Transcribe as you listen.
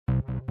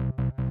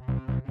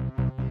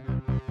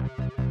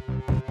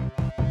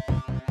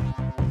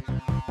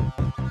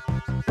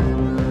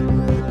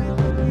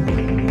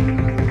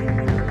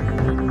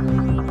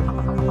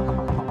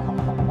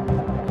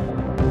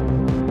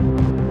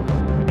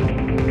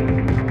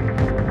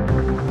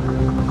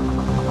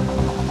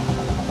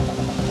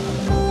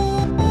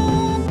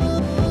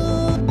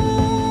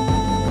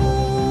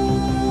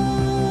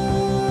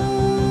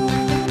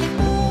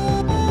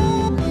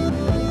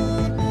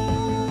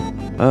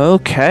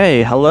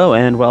Okay, hello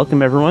and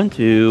welcome everyone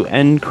to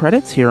End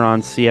Credits here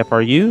on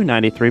CFRU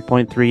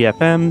 93.3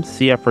 FM,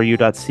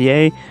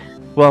 CFRU.ca,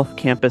 Guelph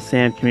Campus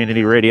and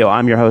Community Radio.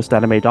 I'm your host,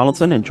 Adam A.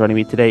 Donaldson, and joining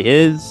me today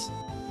is,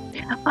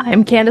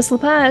 I'm Candace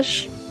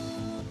Lepage.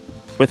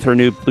 with her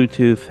new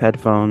Bluetooth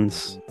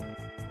headphones.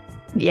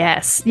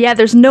 Yes. Yeah,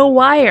 there's no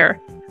wire.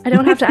 I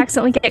don't have to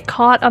accidentally get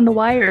caught on the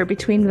wire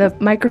between the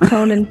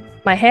microphone and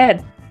my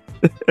head.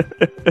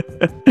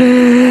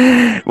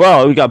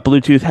 Well, we got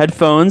Bluetooth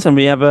headphones, and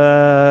we have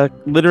a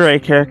literary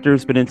character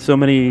who's been in so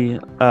many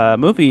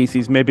movies.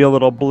 He's maybe a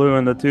little blue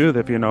in the tooth,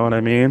 if you know what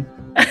I mean.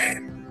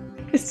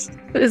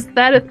 Is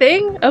that a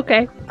thing?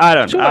 Okay. I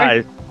don't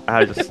know. Sure.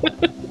 I just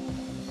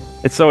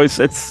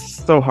it's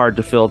so hard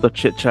to fill the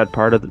chit chat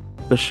part of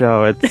the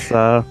show. I It's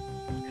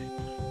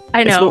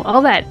know.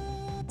 All that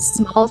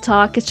small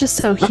talk, it's just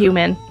so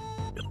human.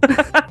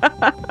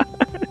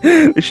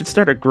 we should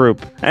start a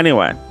group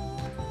anyway.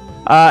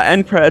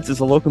 End Credits is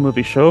a local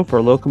movie show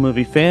for local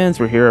movie fans.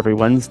 We're here every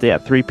Wednesday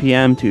at 3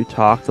 p.m. to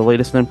talk the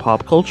latest in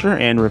pop culture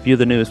and review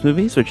the newest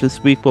movies, which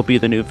this week will be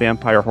the new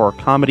vampire horror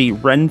comedy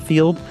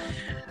Renfield,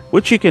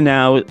 which you can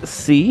now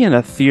see in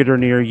a theater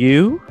near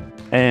you.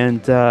 And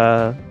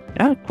yeah,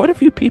 quite a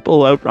few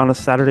people out on a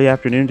Saturday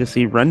afternoon to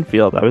see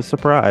Renfield. I was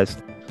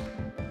surprised.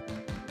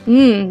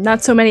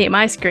 Not so many at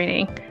my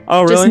screening.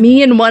 Oh, Just really?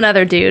 me and one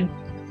other dude.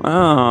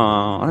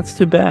 Oh, that's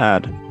too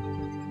bad.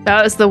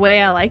 That was the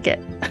way I like it.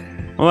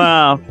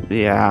 Well,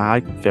 yeah,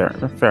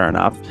 fair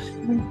enough.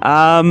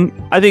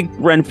 I think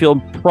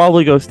Renfield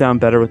probably goes down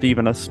better with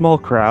even a small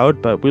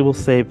crowd, but we will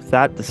save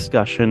that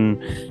discussion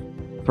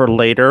for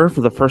later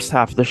for the first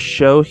half of the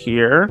show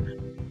here.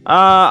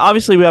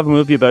 Obviously, we have a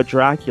movie about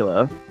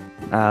Dracula,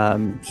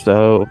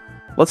 so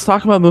let's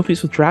talk about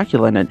movies with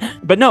Dracula in it.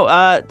 But no,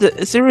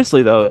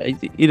 seriously though,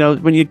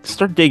 when you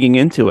start digging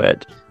into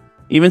it,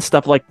 even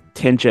stuff like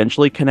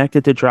tangentially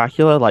connected to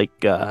Dracula, like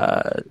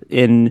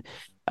in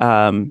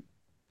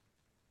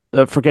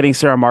Forgetting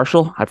Sarah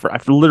Marshall.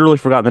 I've literally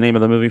forgotten the name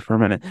of the movie for a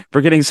minute.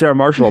 Forgetting Sarah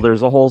Marshall.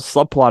 There's a whole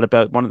subplot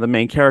about one of the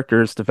main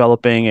characters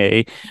developing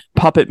a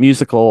puppet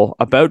musical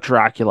about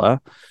Dracula.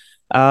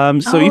 So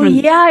Oh, even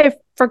yeah, I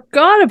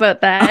forgot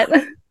about that.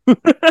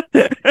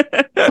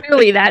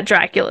 Clearly, that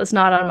Dracula's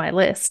not on my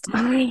list.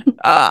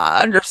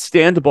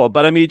 understandable,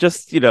 but I mean,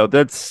 just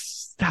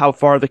that's how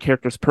far the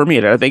characters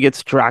permeated. I think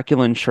it's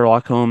Dracula and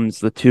Sherlock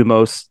Holmes, the two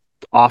most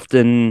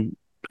often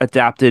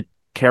adapted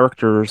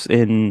characters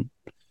in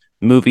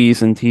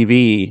movies and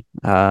TV.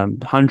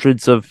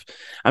 Hundreds of,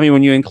 I mean,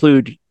 when you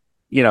include,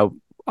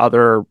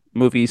 other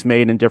movies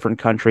made in different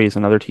countries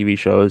and other TV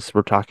shows,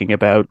 we're talking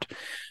about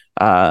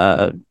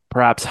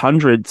perhaps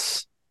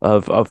hundreds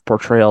of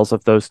portrayals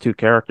of those two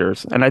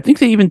characters. And I think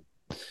they even,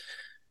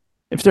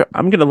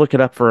 I'm going to look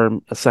it up for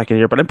a second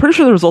here, but I'm pretty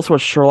sure there was also a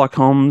Sherlock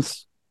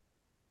Holmes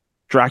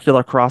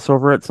Dracula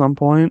crossover at some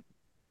point.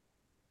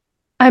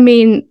 I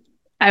mean,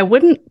 I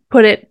wouldn't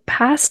put it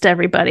past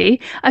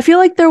everybody. I feel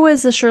like there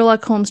was a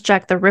Sherlock Holmes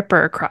Jack the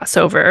Ripper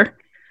crossover.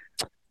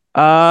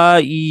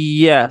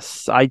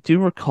 Yes, I do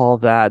recall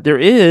that. There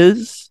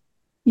is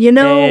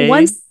a,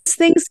 Once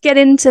things get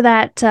into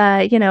that,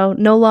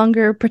 no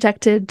longer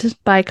protected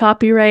by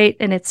copyright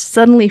and it's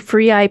suddenly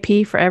free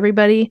IP for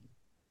everybody,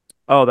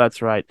 oh,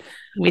 that's right.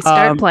 we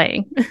start Um,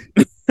 playing.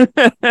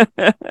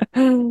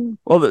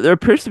 well, there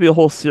appears to be a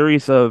whole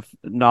series of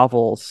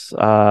novels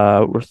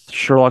with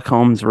Sherlock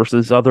Holmes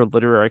versus other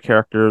literary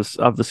characters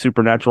of the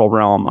supernatural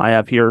realm. I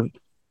have here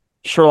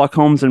Sherlock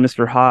Holmes and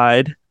Mr.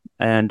 Hyde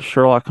and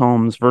Sherlock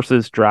Holmes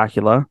versus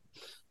Dracula.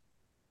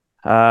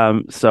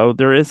 So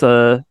there is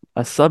a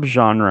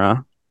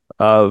subgenre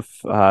of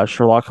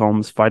Sherlock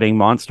Holmes fighting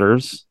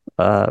monsters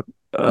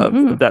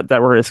Mhm.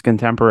 that were his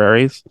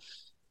contemporaries.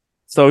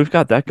 So we've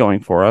got that going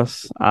for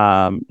us.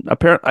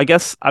 Apparently, I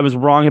guess I was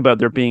wrong about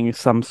there being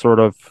some sort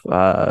of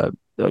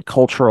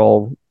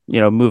cultural,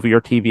 movie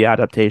or TV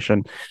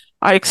adaptation.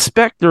 I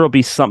expect there will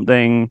be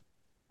something.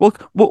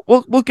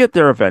 We'll get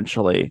there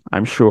eventually,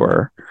 I'm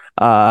sure.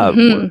 Uh,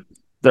 Mhm.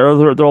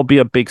 there'll be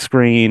a big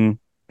screen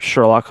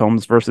Sherlock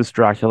Holmes versus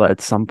Dracula at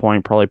some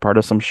point, probably part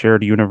of some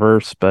shared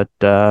universe. But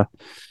I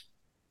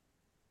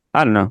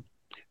don't know.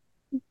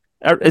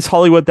 Is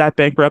Hollywood that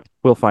bankrupt?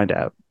 We'll find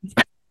out.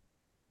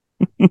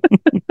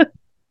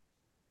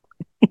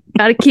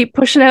 Got to keep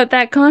pushing out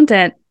that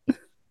content.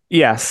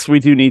 Yes, we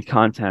do need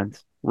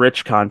content,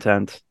 rich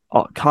content,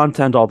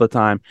 content all the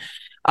time.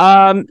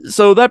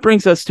 So that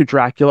brings us to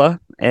Dracula,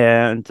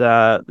 and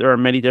there are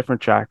many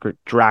different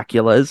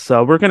Draculas.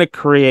 So we're going to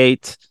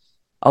create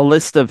a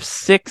list of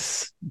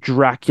 6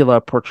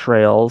 Dracula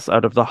portrayals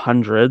out of the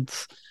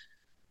hundreds,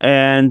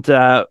 and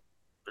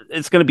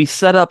it's going to be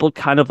set up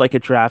kind of like a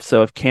draft.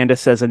 So if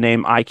Candace says a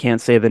name, I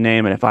can't say the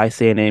name, and if I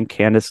say a name,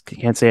 Candace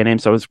can't say a name.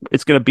 So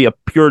it's going to be a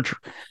pure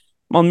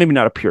well, maybe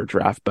not a pure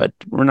draft, but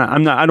we're not.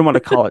 I'm not. I don't want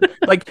to call it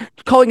like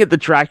calling it the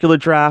Dracula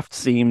draft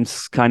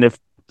seems kind of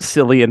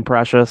silly and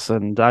precious,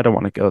 and I don't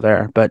want to go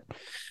there. But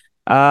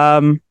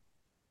um,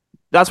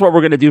 that's what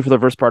we're going to do for the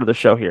first part of the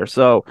show here.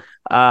 So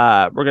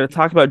we're going to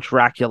talk about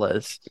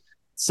Draculas.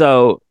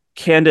 So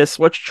Candace,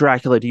 which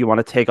Dracula do you want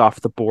to take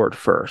off the board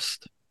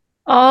first?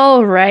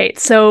 All right.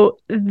 So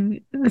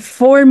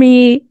for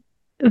me,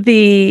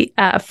 the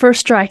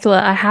first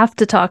Dracula I have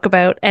to talk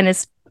about, and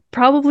it's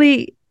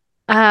probably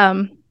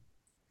um,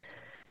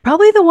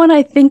 probably the one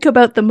I think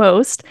about the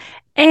most.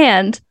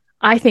 And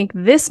I think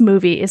this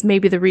movie is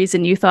maybe the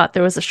reason you thought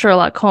there was a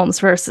Sherlock Holmes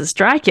versus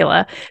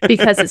Dracula,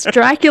 because it's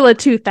Dracula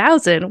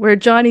 2000, where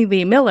Johnny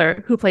Lee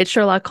Miller, who played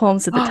Sherlock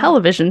Holmes at the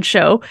television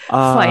show,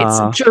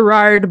 fights Uh,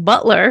 Gerard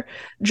Butler,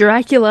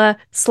 Dracula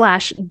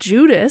slash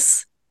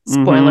Judas,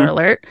 spoiler mm-hmm.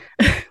 alert,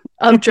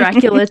 of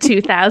Dracula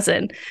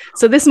 2000.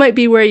 So this might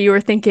be where you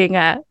were thinking,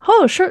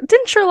 oh, sure,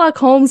 didn't Sherlock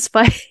Holmes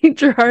fight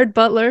Gerard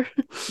Butler?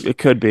 It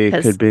could be,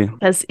 because could be.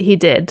 because he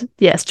did.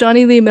 Yes,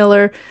 Johnny Lee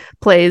Miller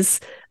plays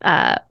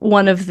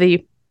one of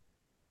the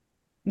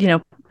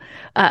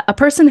a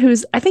person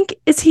who's, I think,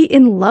 is he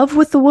in love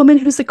with the woman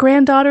who's the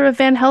granddaughter of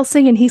Van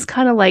Helsing, and he's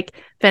kind of like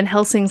Van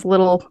Helsing's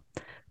little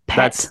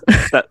pet.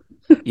 That's that.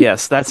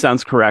 Yes, that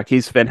sounds correct.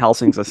 He's Van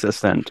Helsing's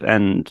assistant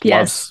and Yes,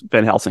 loves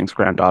Van Helsing's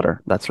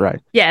granddaughter. That's right.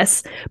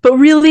 yes, but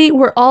really,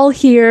 we're all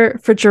here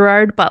for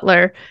Gerard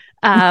Butler,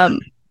 um,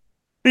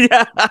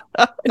 Yeah.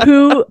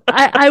 who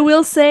I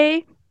will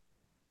say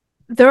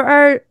there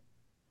are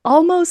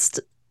almost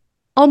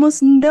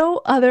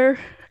no other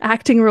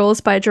acting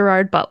roles by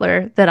Gerard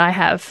Butler that I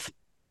have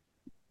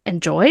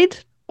enjoyed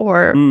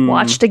or Mm,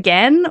 watched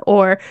again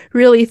or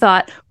really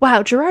thought,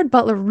 wow, Gerard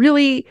Butler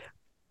really,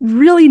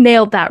 really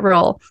nailed that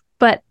role.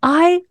 But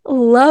I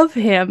love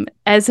him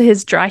as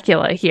his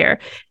Dracula here.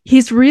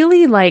 He's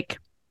really like,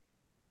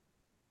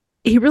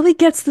 he really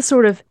gets the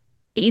sort of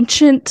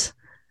ancientness.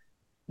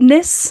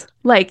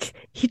 Like,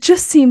 he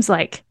just seems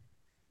like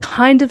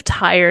kind of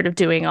tired of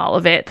doing all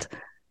of it.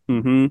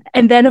 hmm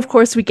And then, of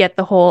course, we get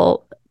the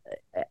whole,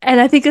 and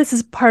I think this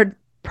is part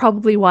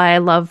probably why I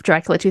love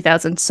Dracula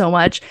 2000 so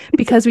much,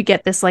 because we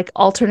get this like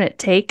alternate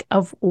take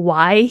of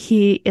why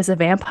he is a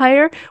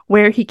vampire,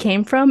 where he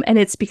came from, and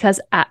it's because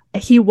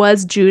he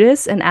was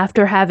Judas, and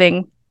after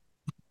having,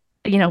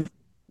 you know,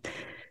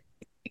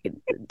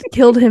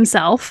 killed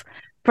himself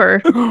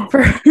for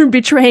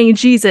betraying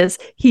Jesus,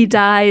 he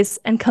dies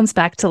and comes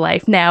back to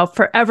life, now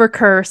forever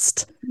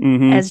cursed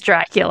hmm as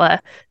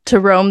Dracula to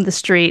roam the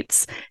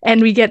streets.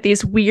 And we get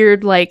these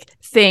weird like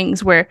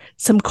things where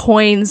some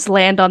coins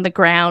land on the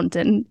ground,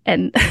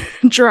 and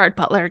Gerard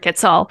Butler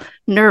gets all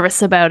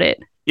nervous about it.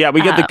 Yeah,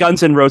 we get the Um,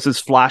 Guns N'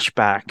 Roses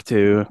flashback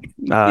to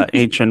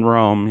ancient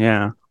Rome.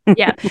 Yeah.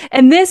 yeah.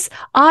 And this,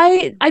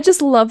 I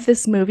just love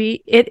this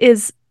movie. It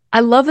is, I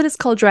love that it's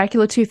called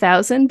Dracula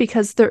 2000,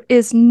 because there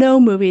is no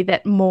movie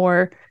that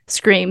more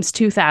screams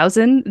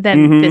 2000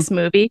 than hmm this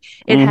movie.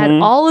 It had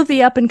hmm all of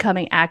the up and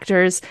coming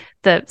actors.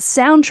 The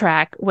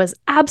soundtrack was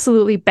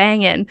absolutely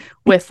banging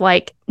with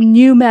like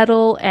new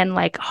metal and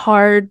like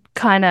hard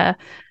kind of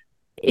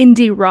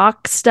indie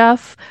rock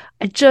stuff.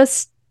 I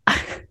just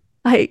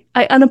I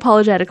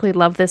unapologetically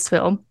love this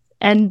film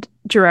and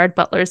Gerard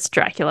Butler's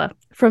Dracula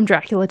from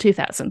Dracula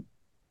 2000.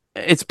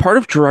 It's part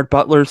of Gerard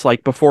Butler's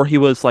like before he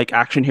was like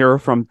action hero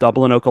from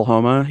Dublin,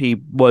 Oklahoma. He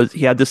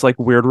had this like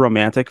weird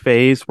romantic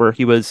phase where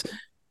he was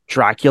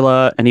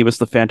Dracula and he was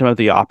the Phantom of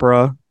the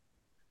Opera.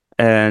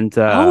 And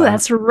Oh,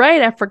 that's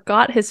right. I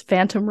forgot his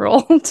Phantom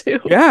role too.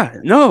 yeah,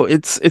 no,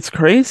 it's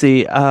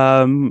crazy.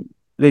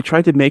 They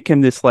tried to make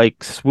him this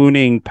like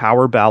swooning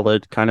power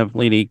ballad kind of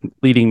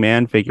leading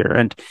man figure.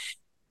 And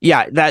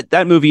yeah,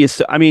 that movie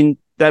is, I mean,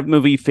 that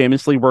movie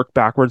famously worked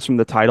backwards from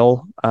the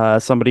title.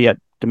 Somebody at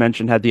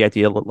Dimension had the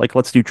idea, like,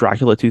 let's do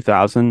Dracula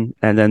 2000,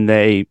 and then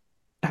they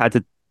had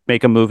to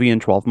make a movie in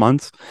 12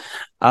 months.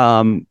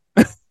 Um,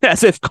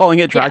 as if calling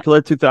it Yeah.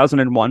 Dracula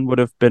 2001 would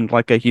have been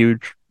like a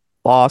huge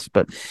loss.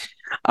 But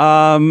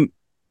um,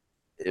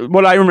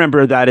 what I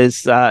remember that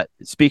is,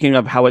 speaking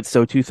of how it's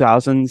so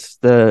 2000s,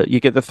 you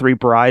get the three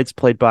brides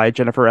played by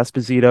Jennifer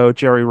Esposito,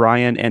 Jerry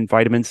Ryan, and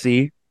Vitamin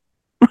C.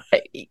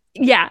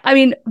 Yeah, I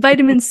mean,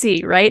 Vitamin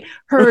C, right?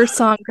 Her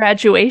song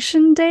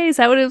Graduation Day, is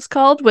that what it was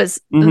called?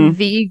 Was hmm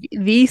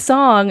the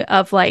song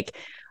of like,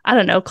 I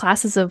don't know,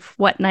 classes of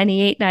what,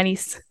 98, 90,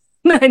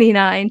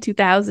 99,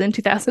 2000,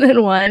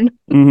 2001.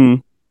 hmm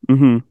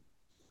hmm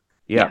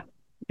Yeah, Yeah.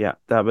 yeah,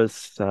 that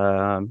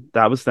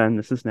was then.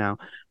 This is now.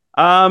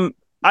 Um,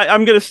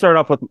 I'm gonna start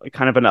off with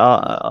kind of an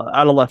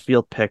out of left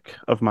field pick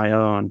of my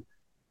own.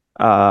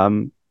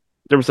 Um,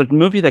 there was a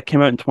movie that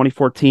came out in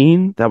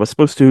 2014 that was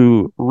supposed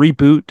to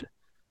reboot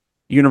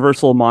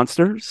Universal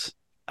Monsters,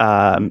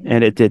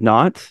 and it did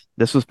not.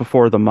 This was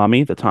before the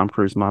Mummy, the Tom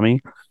Cruise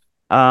Mummy.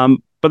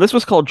 But this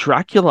was called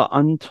Dracula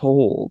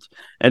Untold,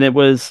 and it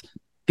was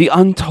the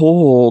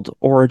untold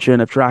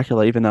origin of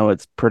Dracula, even though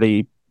it's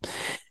pretty.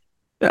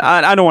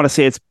 I don't want to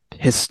say it's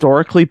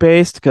historically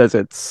based because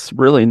it's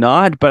really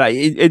not, but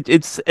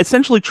it's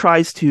essentially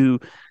tries to,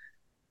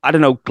 I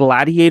don't know,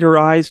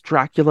 gladiatorize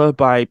Dracula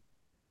by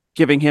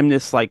giving him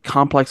this like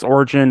complex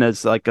origin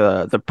as like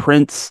the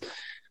prince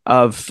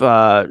of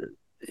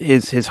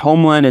his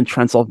homeland in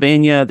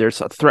Transylvania.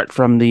 There's a threat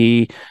from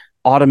the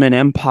Ottoman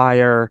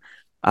Empire.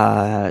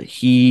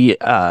 He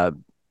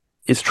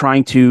is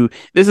trying to.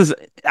 This is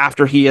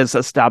after he has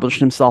established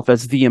himself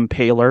as the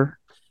Impaler,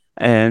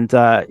 and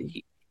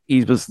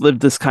he was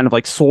lived this kind of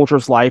like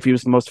soldier's life. He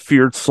was the most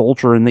feared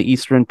soldier in the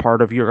eastern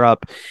part of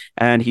Europe,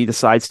 and he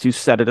decides to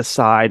set it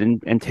aside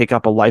and take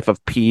up a life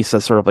of peace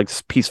as sort of like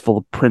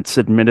peaceful prince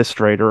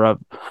administrator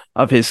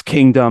of his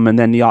kingdom. And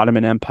then the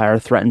Ottoman Empire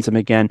threatens him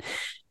again.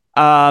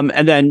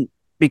 And then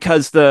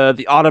because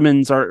the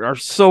Ottomans are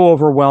so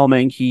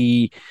overwhelming,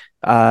 he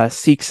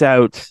seeks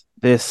out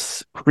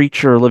this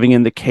creature living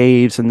in the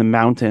caves and the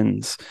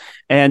mountains.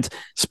 And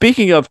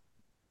speaking of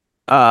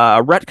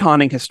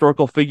retconning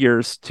historical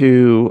figures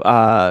to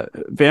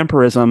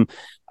vampirism,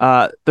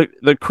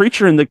 the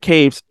creature in the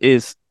caves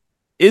is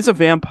a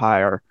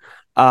vampire.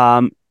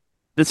 Um,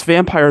 this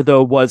vampire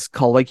though was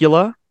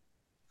Caligula.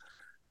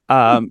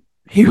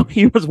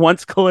 He was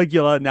once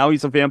Caligula. Now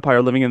he's a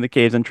vampire living in the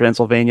caves in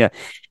Transylvania,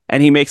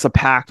 and he makes a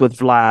pact with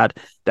Vlad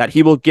that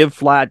he will give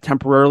Vlad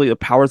temporarily the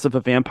powers of a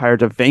vampire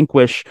to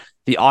vanquish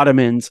the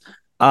Ottomans.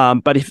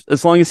 But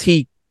as long as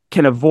he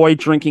can avoid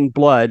drinking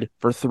blood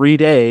for 3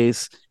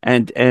 days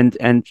and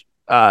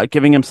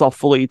giving himself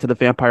fully to the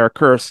vampire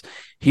curse,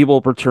 he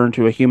will return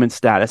to a human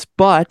status.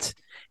 But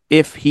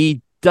if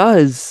he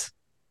does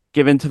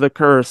give in to the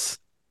curse,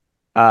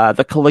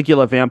 the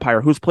Caligula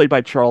vampire, who's played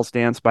by Charles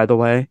Dance, by the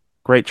way,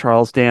 great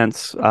Charles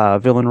Dance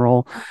villain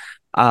role,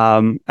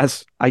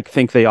 as I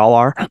think they all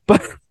are.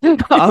 But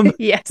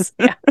Yes,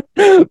 yeah.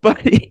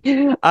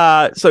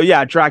 but so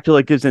yeah,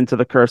 Dracula gives into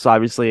the curse,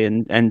 obviously,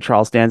 and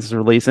Charles Dance is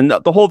released, and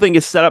the whole thing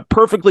is set up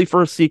perfectly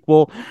for a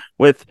sequel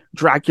with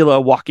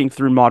Dracula walking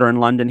through modern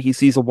London. He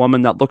sees a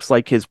woman that looks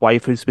like his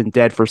wife who's been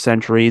dead for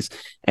centuries,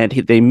 and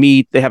they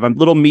meet. They have a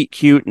little meet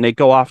cute, and they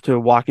go off to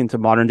walk into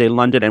modern day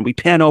London. And we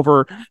pan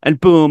over, and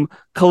boom,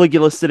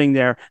 Caligula's sitting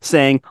there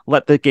saying,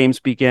 "Let the games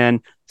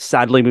begin."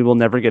 Sadly, we will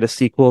never get a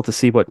sequel to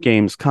see what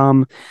games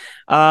come.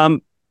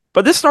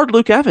 But this starred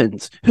Luke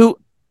Evans, who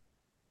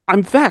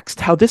I'm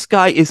vexed how this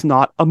guy is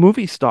not a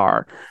movie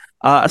star,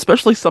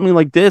 especially something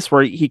like this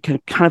where he can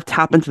kind of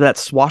tap into that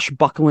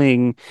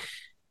swashbuckling,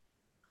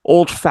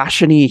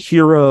 old-fashioned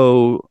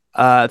hero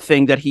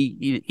thing that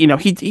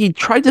he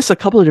tried this a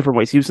couple of different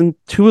ways. He was in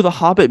two of the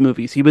Hobbit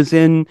movies. He was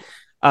in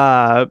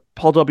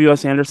Paul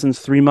W.S. Anderson's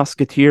Three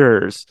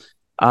Musketeers.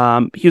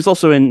 He was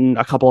also in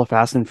a couple of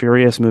Fast and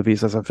Furious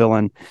movies as a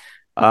villain.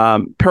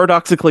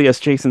 Paradoxically, as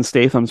Jason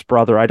Statham's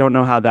brother. I don't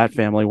know how that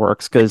family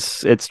works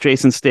because it's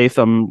Jason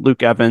Statham,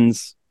 Luke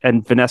Evans,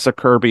 and Vanessa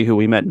Kirby, who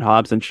we met in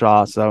Hobbs and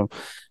Shaw. So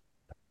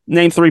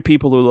name three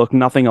people who look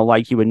nothing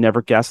alike. You would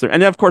never guess their,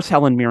 and of course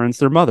Helen Mirren's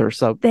their mother.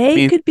 So I They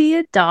mean, could be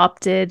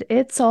adopted.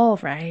 It's all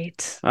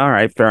right. all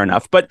right, fair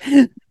enough. But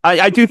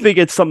I do think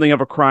it's something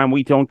of a crime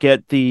we don't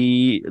get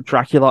the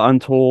Dracula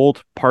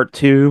Untold Part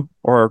 2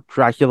 or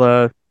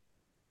Dracula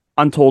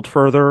Untold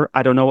Further.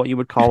 I don't know what you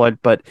would call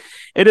it, but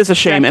it is a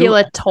shame. And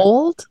Dracula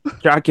told?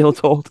 Dracula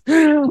told.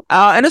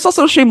 And it's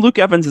also a shame Luke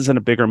Evans isn't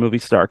a bigger movie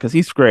star because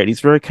he's great.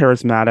 He's very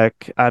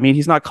charismatic. I mean,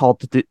 he's not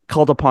called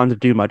upon to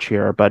do much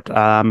here, but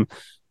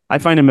I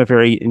find him a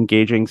very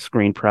engaging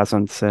screen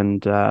presence.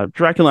 And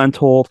Dracula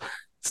Untold,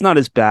 it's not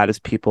as bad as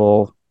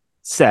people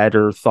said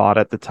or thought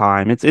at the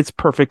time. It's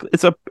perfect.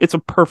 It's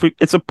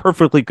a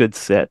perfectly good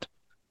sit.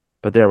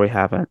 But there we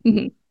have it.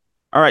 Mm-hmm.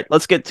 All right,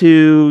 let's get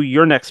to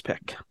your next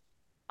pick.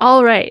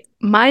 All right.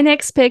 My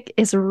next pick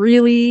is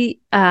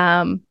really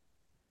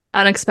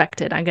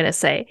unexpected, I'm going to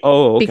say.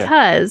 Oh, okay.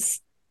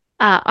 Because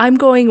I'm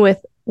going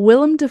with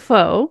Willem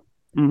Dafoe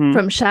Mm-hmm.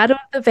 from Shadow of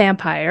the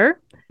Vampire,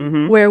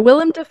 Mm-hmm. where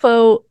Willem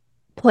Dafoe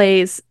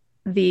plays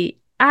the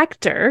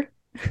actor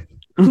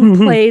who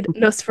played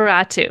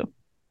Nosferatu.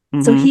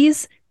 Mm-hmm. So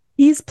he's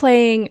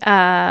playing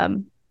Max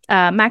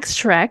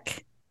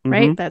Schreck,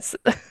 right? Mm-hmm. That's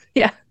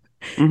yeah.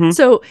 Mm-hmm.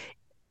 So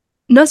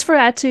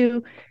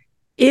Nosferatu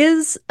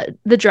is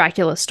the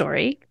Dracula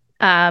story.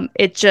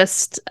 It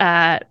just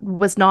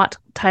was not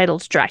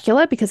titled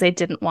Dracula because they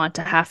didn't want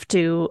to have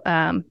to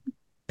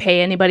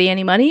pay anybody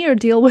any money or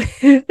deal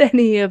with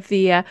any of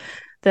the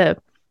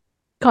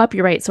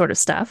copyright sort of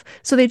stuff.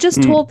 So they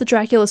just told the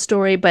Dracula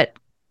story, but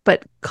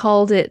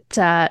called it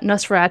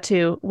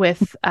Nosferatu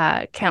with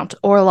Count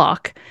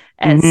Orlok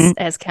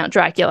as Count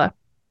Dracula.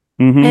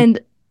 Mm-hmm.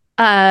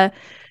 And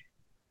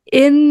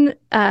in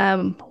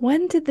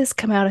when did this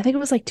come out? I think it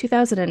was like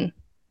 2000.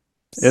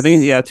 I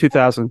think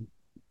 2000.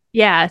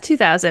 Yeah,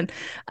 2000.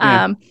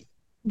 Yeah.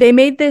 They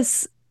made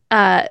this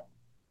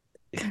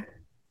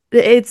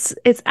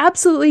it's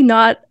absolutely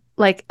not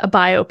like a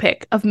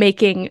biopic of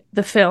making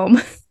the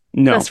film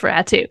No.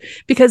 Nosferatu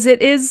because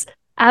it is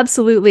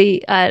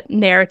absolutely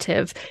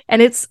narrative,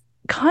 and it's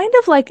kind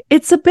of like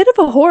it's a bit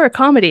of a horror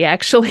comedy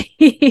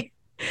actually.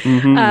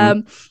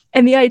 Mm-hmm.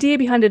 And the idea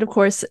behind it, of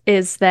course,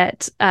 is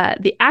that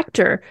the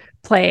actor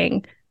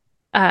playing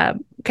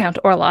Count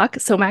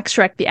Orlok, so Max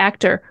Schreck, the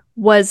actor,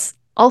 was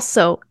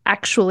also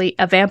actually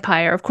a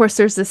vampire. Of course,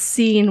 there's this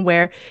scene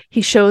where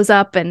he shows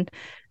up and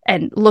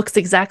looks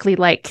exactly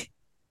like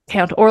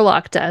Count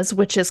Orlok does,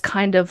 which is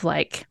kind of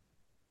like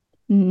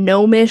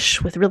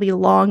gnomish with really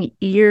long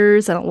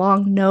ears and a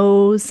long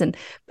nose and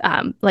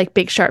like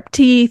big sharp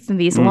teeth and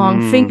these long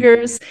Mm-hmm.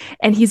 fingers.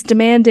 And he's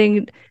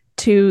demanding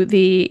to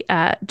the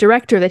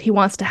director that he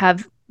wants to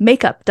have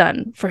makeup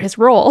done for his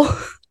role.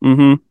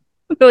 Mm-hmm.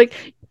 They're like,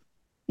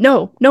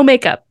 no, no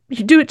makeup.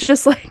 You do it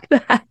just like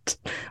that.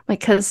 Like,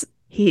 because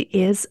he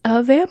is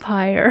a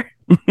vampire.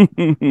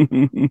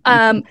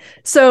 Um,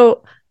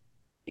 so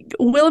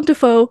Willem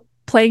Dafoe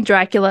playing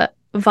Dracula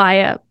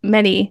via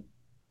many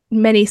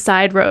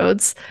side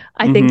roads,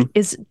 I Mm-hmm. think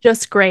is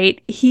just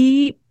great.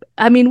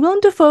 I mean, Willem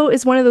Dafoe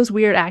is one of those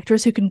weird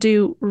actors who can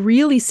do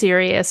really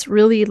serious,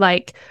 really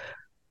like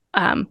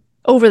um,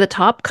 over the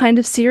top kind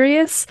of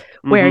serious,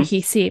 where Mm-hmm.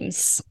 he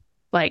seems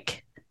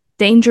like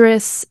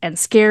dangerous and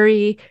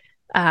scary.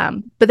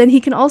 But then he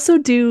can also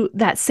do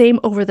that same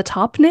over the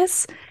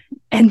topness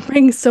and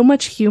bring so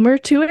much humor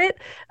to it,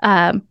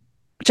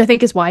 which I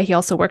think is why he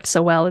also worked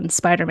so well in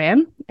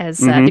Spider-Man as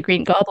the Mm-hmm.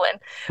 Green Goblin.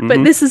 But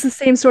Mm-hmm. this is the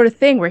same sort of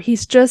thing where he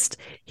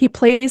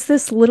plays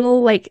this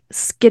little like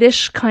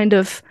skittish kind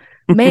of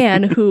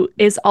man who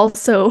is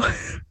also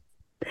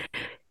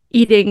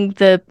eating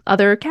the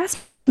other cast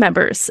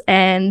members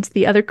and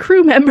the other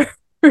crew members.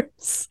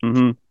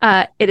 Mm-hmm.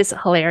 It is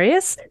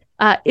hilarious.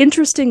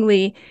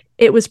 Interestingly,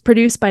 it was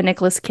produced by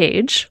Nicolas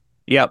Cage.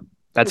 Yep,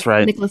 that's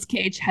right. Nicolas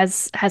Cage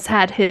has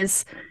had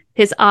his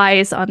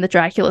eyes on the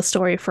Dracula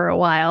story for a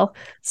while,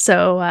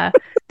 so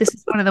this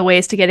is one of the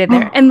ways to get in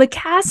there. And the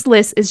cast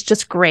list is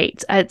just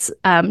great. It's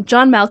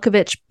John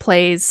Malkovich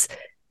plays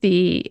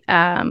the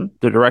um,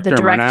 The the director,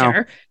 Murnau.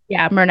 director.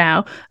 Yeah,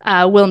 Murnau.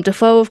 Willem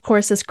Dafoe, of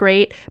course, is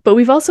great. But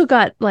we've also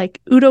got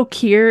like Udo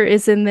Kier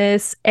is in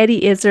this,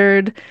 Eddie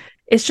Izzard.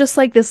 It's just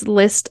like this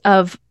list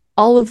of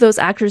all of those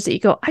actors that you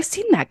go, I've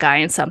seen that guy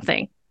in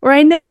something, or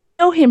I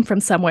know him from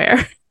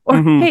somewhere. Or,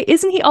 Mm-hmm. hey,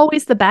 isn't he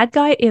always the bad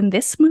guy in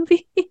this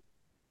movie?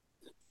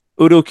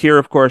 Udo Kier,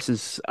 of course,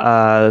 is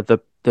the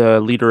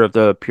leader of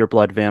the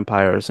pureblood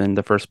vampires in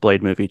the first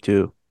Blade movie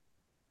too.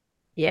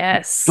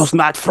 Yes. Does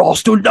Matt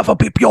Frost will never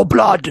be pure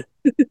blood.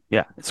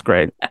 Yeah, it's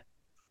great.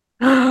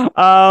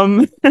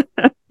 Um,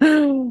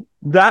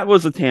 that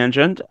was a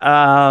tangent.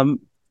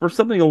 For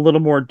something a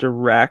little more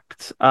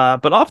direct,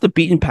 but off the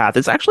beaten path,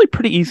 it's actually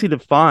pretty easy to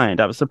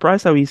find. I was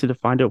surprised how easy to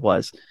find it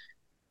was.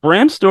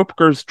 Bram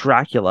Stoker's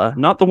Dracula,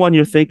 not the one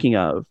you're thinking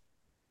of,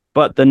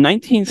 but the Mm.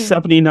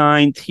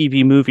 1979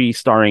 TV movie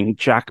starring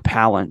Jack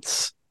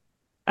Palance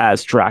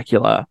as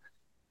Dracula.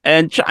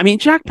 And I mean,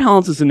 Jack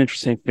Palance is an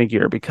interesting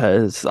figure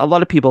because a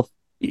lot of people,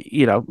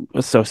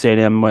 associate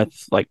him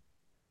with like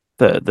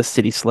the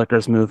City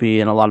Slickers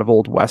movie and a lot of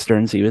old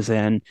westerns he was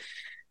in.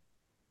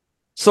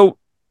 So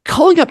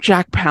calling up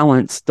Jack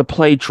Palance to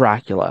play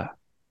Dracula,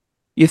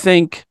 you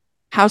think,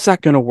 how's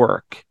that going to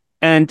work?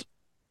 And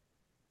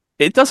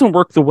it doesn't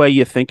work the way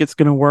you think it's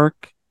going to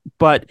work.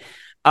 But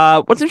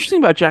what's interesting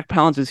about Jack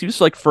Palance is he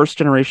was like first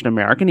generation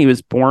American. He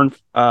was born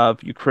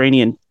of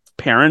Ukrainian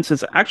parents.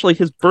 His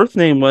birth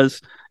name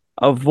was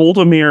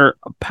Volodymyr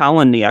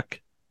Palahniuk.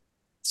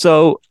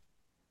 So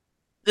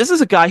this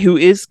is a guy who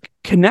is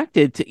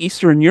connected to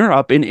Eastern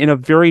Europe in a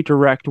very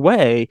direct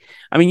way.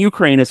 I mean,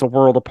 Ukraine is a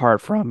world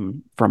apart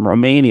from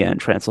Romania and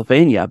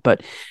Transylvania,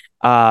 but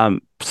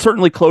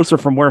certainly closer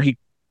from where he,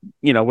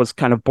 was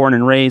kind of born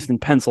and raised in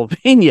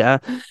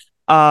Pennsylvania.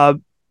 Uh,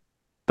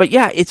 but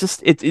yeah,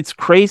 it's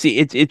crazy.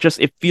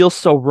 It feels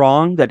so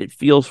wrong that it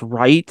feels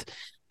right,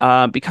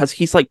 because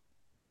he's like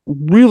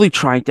really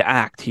trying to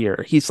act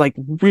here. He's like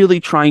really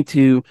trying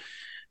to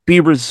be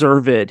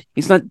reserved.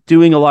 He's not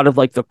doing a lot of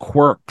like the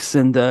quirks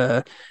and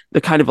the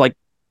kind of like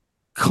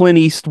Clint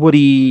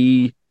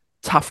Eastwoody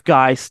tough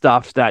guy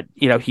stuff that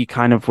he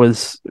kind of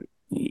was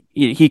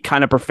he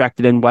kind of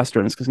perfected in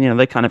westerns because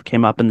they kind of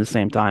came up in the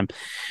same time.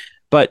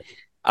 But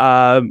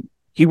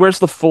he wears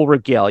the full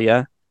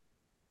regalia,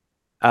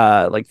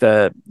 like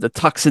the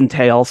tux and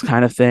tails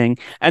kind of thing.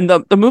 And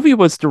the movie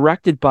was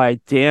directed by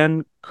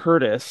Dan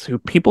Curtis, who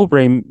people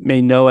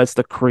may know as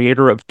the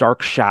creator of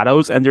Dark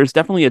Shadows, and there's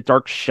definitely a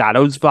Dark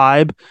Shadows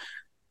vibe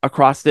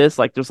across this.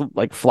 Like there's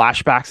like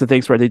flashbacks and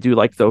things where they do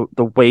like the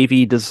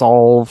wavy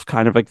dissolve,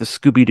 kind of like the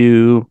Scooby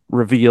Doo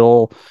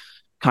reveal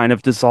kind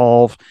of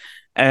dissolve,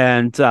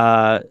 and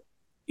so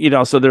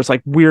there's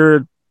like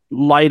weird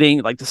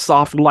lighting, like the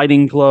soft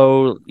lighting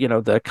glow,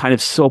 the kind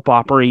of soap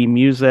opera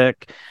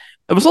music.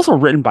 It was also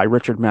written by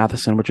Richard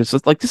Matheson, which is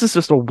just like this is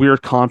just a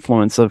weird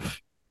confluence of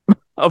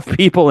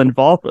people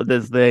involved with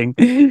this thing.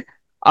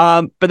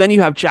 But then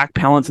you have Jack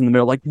Palance in the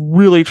middle, like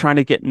really trying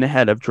to get in the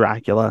head of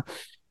Dracula,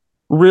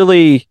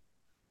 really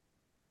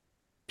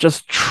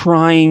just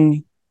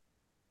trying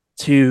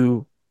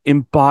to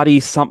embody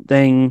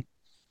something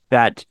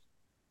that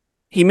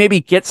he maybe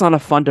gets on a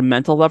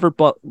fundamental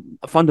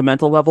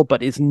level,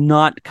 but is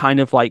not kind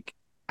of like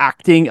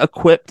acting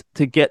equipped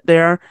to get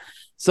there.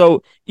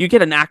 So you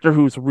get an actor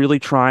who's really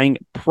trying,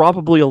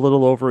 probably a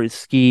little over his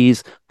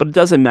skis, but it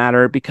doesn't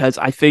matter because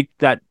I think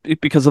that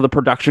because of the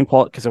production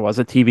quality, because it was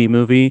a TV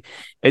movie,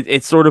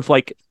 it's sort of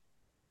like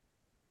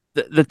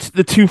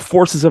the two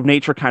forces of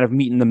nature kind of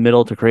meet in the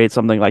middle to create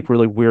something like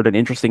really weird and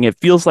interesting. It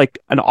feels like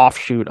an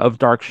offshoot of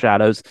Dark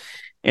Shadows.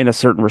 in a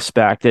certain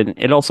respect, and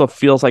it also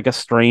feels like a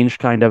strange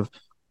kind of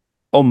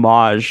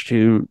homage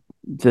to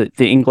the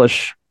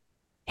English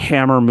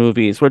Hammer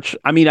movies, which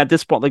I mean at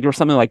this point, like there were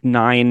something like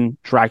 9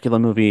 Dracula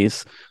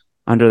movies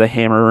under the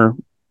Hammer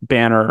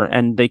banner,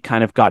 and they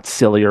kind of got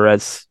sillier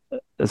as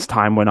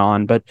time went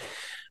on. But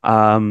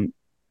um,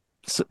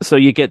 so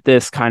you get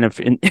this kind of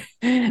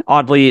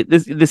oddly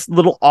this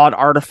little odd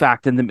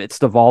artifact in the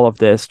midst of all of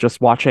this, just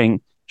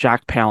watching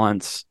Jack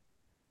Palance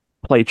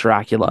play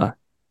Dracula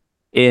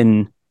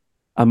in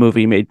a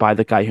movie made by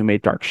the guy who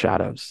made Dark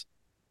Shadows.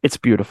 It's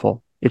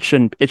beautiful. It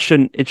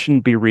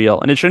shouldn't be real,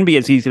 and it shouldn't be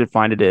as easy to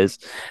find it is.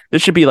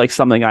 This should be like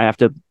something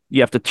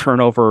you have to turn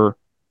over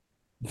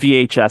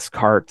VHS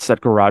carts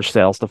at garage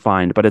sales to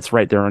find, but it's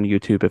right there on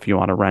YouTube if you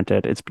want to rent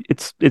it.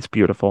 It's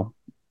beautiful.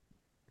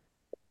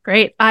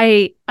 Great.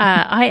 I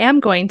am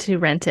going to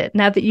rent it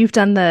now that you've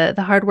done the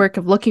hard work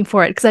of looking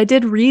for it, because I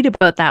did read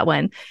about that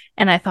one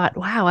and I thought,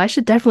 wow, I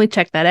should definitely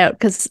check that out,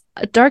 because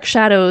Dark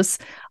Shadows,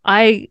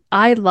 I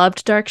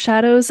loved Dark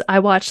Shadows. I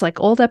watched like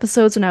old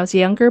episodes when I was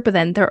younger, but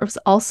then there was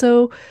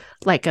also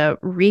like a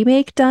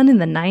remake done in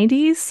the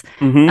 90s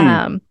Hmm.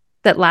 um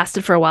that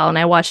lasted for a while, and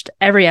I watched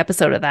every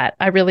episode of that.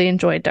 I really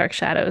enjoyed Dark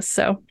Shadows.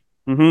 So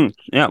Hmm.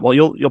 Yeah, well,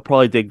 you'll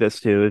probably dig this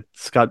too.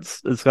 It's got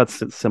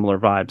similar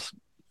vibes.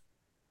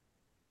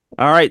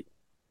 All right,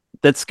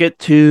 let's get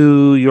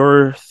to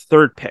your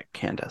third pick,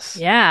 Candace.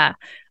 yeah.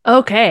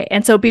 Okay.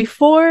 And so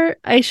before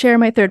I share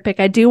my third pick,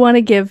 I do want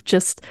to give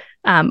just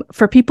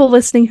for people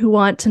listening who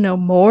want to know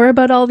more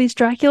about all these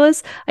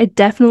Draculas, I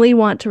definitely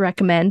want to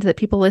recommend that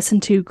people listen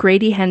to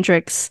Grady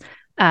Hendrix'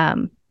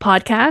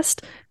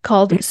 podcast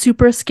called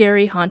Super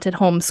Scary Haunted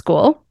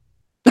Homeschool.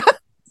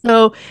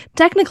 So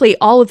technically,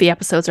 all of the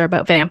episodes are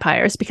about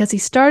vampires because he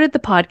started the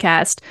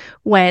podcast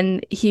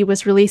when he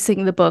was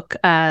releasing the book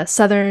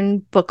Southern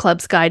Book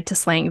Club's Guide to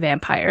Slaying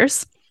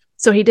Vampires.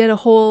 So he did a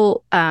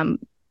whole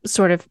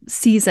sort of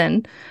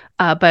season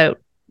about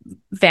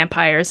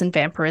vampires and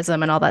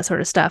vampirism and all that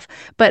sort of stuff.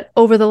 But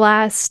over the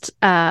last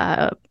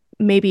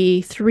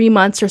maybe 3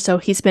 months or so,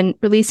 he's been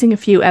releasing a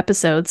few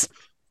episodes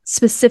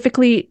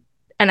specifically.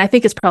 And I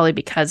think it's probably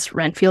because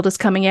Renfield is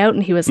coming out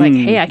and he was like,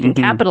 hey, I can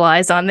Mm-hmm.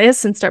 capitalize on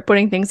this and start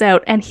putting things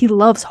out. And he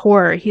loves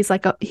horror. He's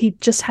like, he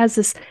just has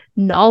this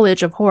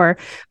knowledge of horror.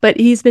 But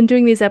he's been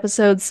doing these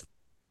episodes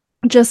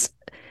just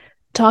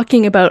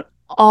talking about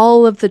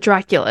all of the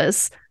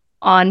Draculas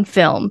on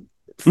film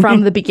from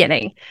Hmm. the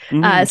beginning.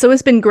 Hmm. So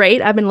it's been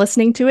great. I've been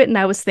listening to it, and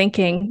I was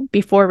thinking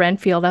before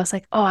Renfield, I was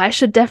like, oh, I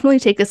should definitely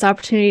take this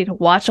opportunity to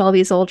watch all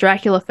these old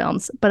Dracula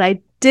films. But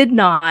I did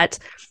not,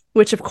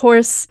 which of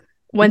course,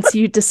 once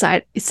you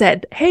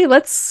said, hey,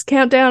 let's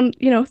count down,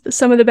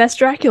 some of the best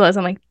Draculas.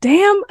 I'm like,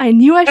 damn, I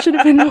knew I should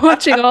have been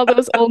watching all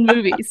those old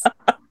movies.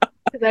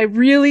 Because I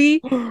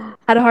really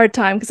had a hard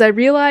time, because I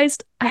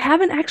realized I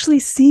haven't actually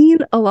seen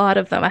a lot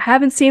of them. I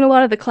haven't seen a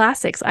lot of the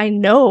classics. I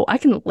know I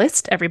can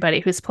list everybody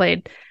who's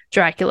played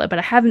Dracula, but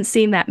I haven't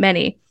seen that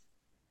many.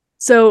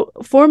 So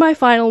for my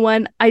final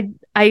one,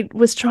 I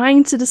was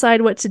trying to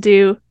decide what to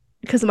do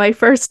because my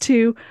first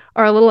two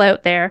are a little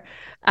out there.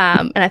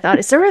 And I thought,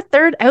 is there a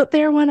third out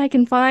there one I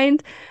can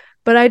find?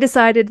 But I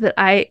decided that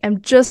I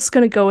am just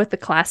going to go with the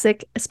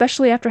classic,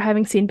 especially after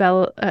having seen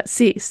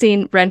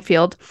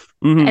Renfield,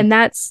 Hmm. and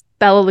that's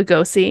Bela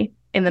Lugosi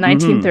in the Hmm.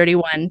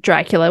 1931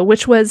 Dracula,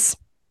 which was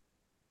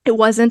it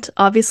wasn't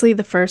obviously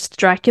the first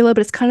Dracula,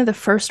 but it's kind of the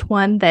first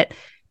one that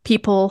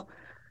people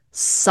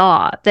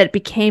saw that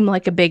became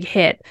like a big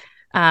hit,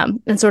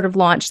 and sort of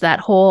launched that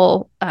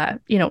whole,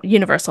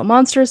 Universal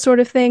Monsters sort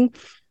of thing.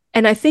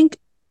 And I think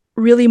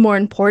really more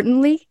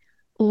importantly,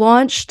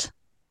 launched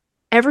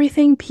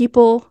everything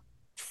people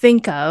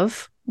think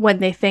of when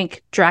they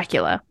think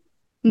Dracula.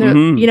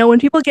 Hmm. When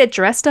people get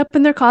dressed up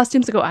in their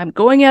costumes and go, I'm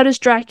going out as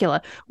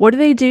Dracula, what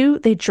do?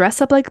 They dress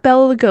up like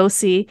Bela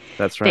Lugosi.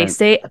 That's They right.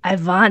 say, I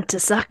want to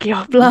suck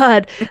your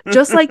blood,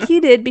 just like he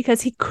did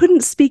because he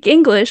couldn't speak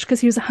English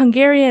because he was a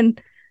Hungarian.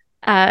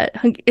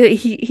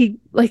 He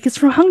like is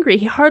from Hungary.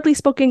 He hardly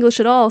spoke English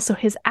at all, so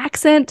his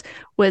accent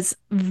was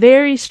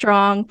very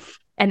strong,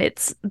 and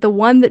it's the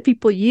one that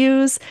people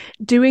use,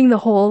 doing the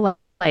whole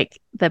like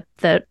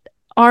the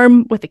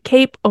arm with a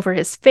cape over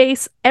his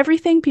face.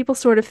 Everything people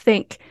sort of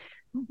think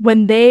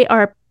when they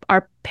are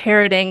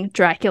parroting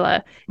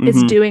Dracula is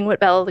Hmm. doing what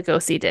Bela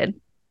Lugosi did.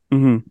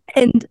 Hmm.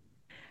 And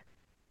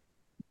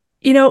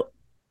you know,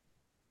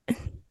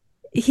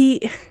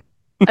 he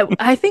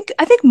I think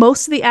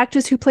most of the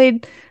actors who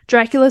played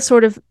Dracula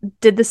sort of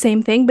did the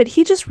same thing, but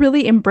he just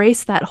really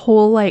embraced that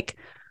whole like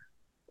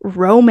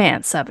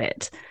romance of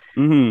it.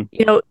 Hmm.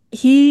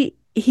 He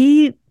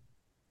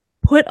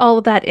put all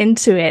of that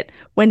into it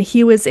when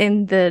he was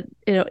in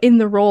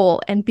the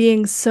role, and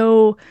being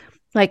so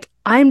like,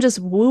 I'm just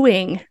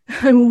wooing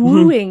I'm Hmm.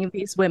 wooing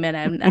these women,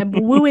 and I'm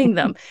wooing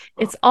them.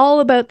 It's all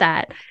about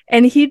that.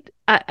 And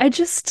I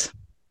just,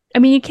 I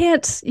mean, you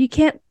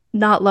can't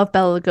not love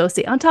Bela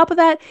Lugosi. On top of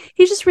that,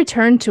 he just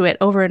returned to it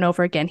over and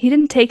over again. He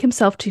didn't take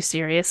himself too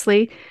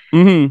seriously.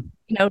 Hmm.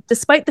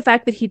 Despite the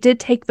fact that he did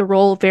take the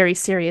role very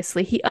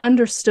seriously, he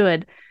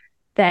understood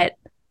that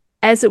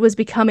as it was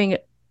becoming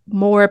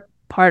more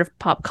part of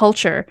pop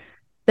culture,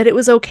 that it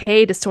was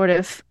okay to sort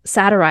of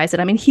satirize it.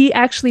 I mean, he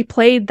actually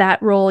played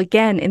that role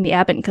again in the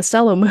Abbott and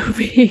Costello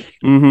movie,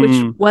 which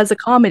Hmm. was a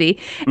comedy,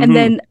 and Hmm.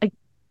 then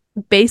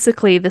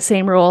basically the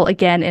same role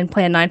again in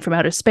Plan 9 from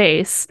Outer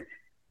Space.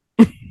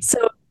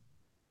 So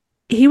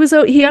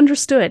he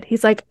understood.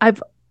 He's like, I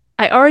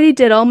already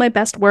did all my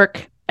best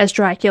work as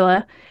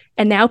Dracula,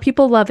 and now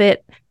people love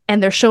it,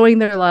 and they're showing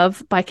their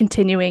love by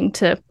continuing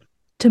to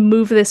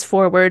move this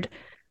forward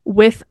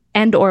with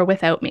and or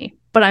without me.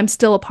 But I'm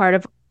still a part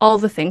of all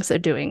the things they're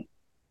doing.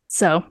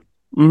 So,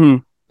 Hmm.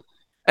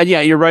 And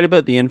yeah, you're right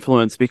about the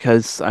influence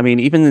because I mean,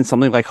 even in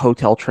something like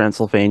Hotel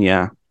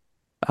Transylvania,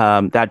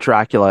 that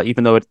Dracula,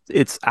 even though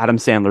it's Adam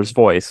Sandler's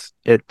voice,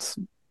 it's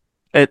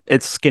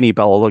skinny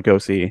Bela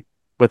Lugosi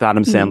with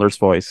Adam mhm. Sandler's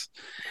voice.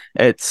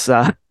 It's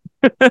I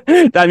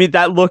mean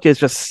that look is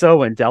just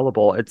so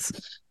indelible. It's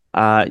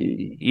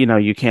you know,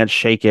 you can't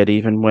shake it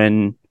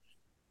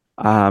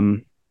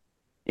um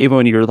even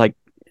when you're like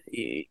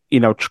you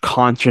know,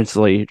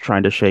 consciously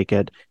trying to shake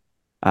it.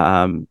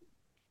 Um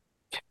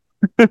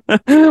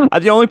I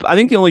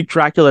think the only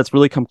Dracula that's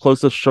really come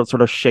close to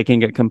sort of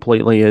shaking it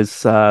completely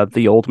is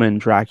the Oldman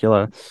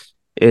Dracula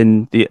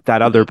in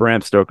that other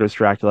Bram Stoker's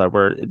Dracula,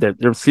 where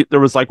there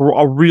was like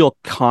a real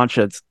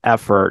conscious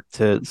effort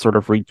to sort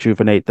of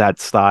rejuvenate that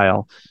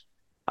style.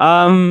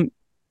 Um,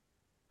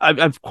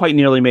 I've quite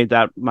nearly made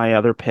that my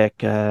other pick,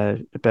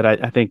 but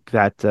I think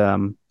that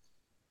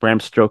Bram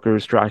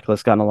Stoker's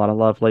Dracula's gotten a lot of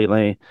love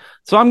lately,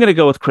 so I'm gonna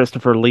go with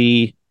Christopher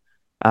Lee,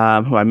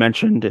 who I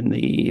mentioned in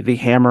the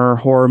Hammer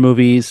horror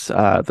movies.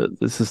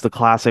 This is the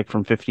classic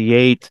from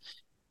 '58.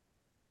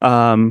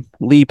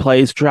 Lee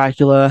plays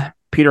Dracula.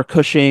 Peter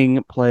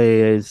Cushing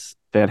plays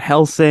Van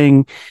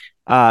Helsing.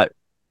 Uh,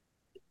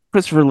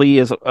 Christopher Lee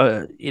is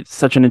it's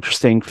such an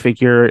interesting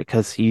figure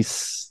because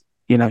he's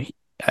you know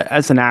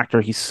as an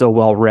actor he's so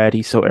well read.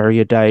 He's so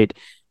erudite.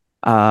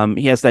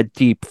 He has that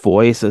deep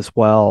voice as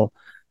well,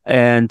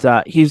 and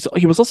he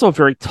was also a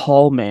very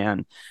tall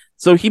man.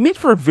 So he made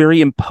for a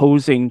very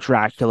imposing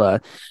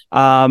Dracula.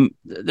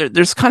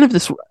 There's kind of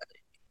this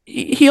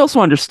he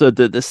also understood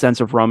the sense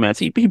of romance.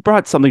 He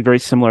brought something very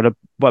similar to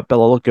what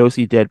Bela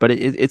Lugosi did, but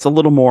it's a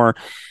little more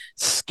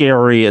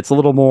scary. It's a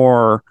little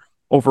more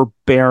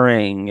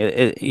overbearing.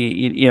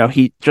 You know,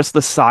 he just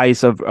the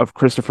size of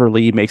Christopher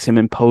Lee makes him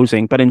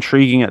imposing, but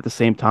intriguing at the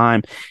same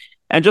time.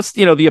 And just,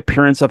 you know, the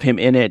appearance of him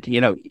in it, you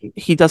know,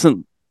 he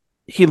doesn't,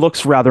 he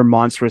looks rather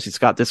monstrous. He's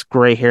got this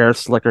gray hair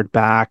slickered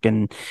back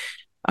and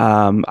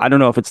I don't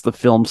know if it's the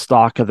film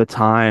stock of the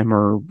time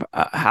or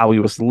how he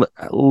was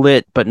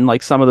lit, but in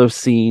like some of those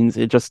scenes,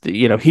 it just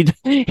you know he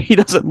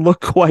doesn't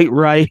look quite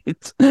right,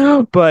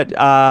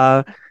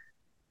 but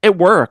it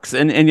works,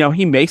 and you know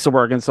he makes it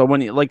work. And so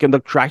when like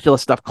the Dracula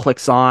stuff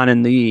clicks on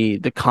and the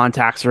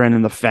contacts are in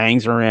and the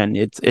fangs are in,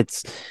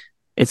 it's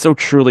so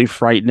truly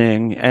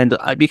frightening. And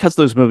because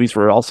those movies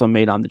were also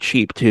made on the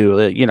cheap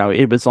too, you know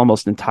it was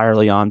almost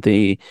entirely on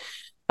the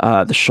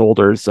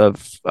shoulders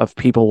of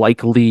people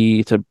like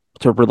Lee to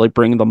really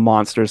bring the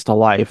monsters to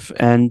life.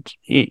 And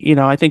you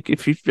know, I think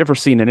if you've ever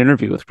seen an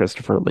interview with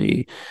Christopher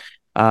Lee,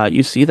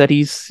 you see that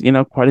he's you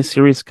know quite a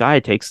serious guy.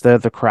 Takes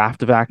the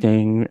craft of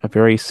acting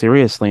very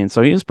seriously, and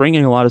so he was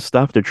bringing a lot of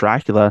stuff to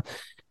Dracula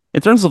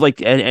in terms of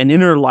like an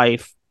inner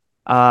life.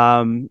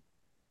 Um,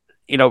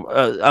 you know,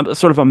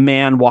 sort of a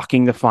man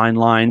walking the fine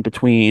line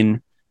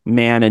between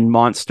man and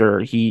monster.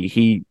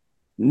 He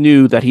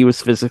knew that he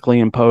was physically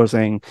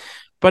imposing,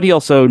 but he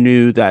also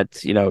knew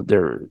that you know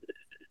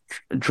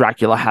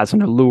Dracula has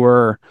an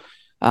allure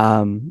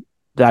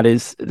that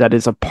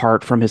is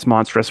apart from his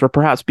monstrous, or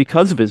perhaps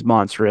because of his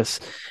monstrous,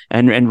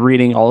 and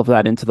reading all of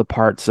that into the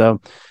part.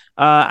 So,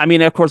 I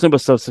mean, of course, it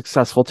was so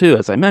successful too,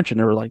 as I mentioned.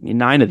 There were like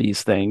nine of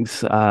these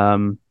things.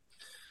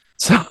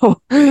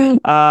 So,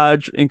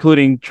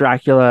 including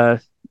Dracula,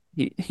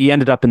 he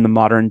ended up in the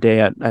modern day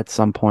at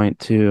some point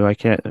too. I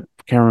can't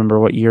remember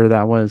what year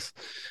that was.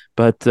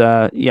 But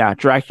yeah,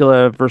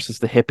 Dracula versus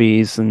the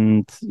hippies,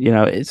 and you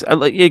know,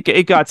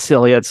 it got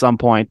silly at some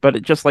point,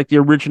 but just like the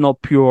original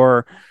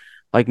pure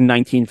like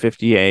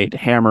 1958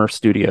 Hammer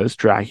Studios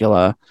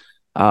Dracula,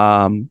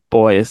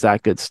 boy, is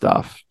that good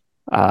stuff.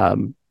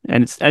 And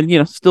it's and you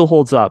know still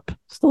holds up.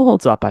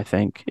 I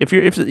think if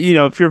you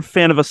know if you're a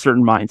fan of a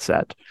certain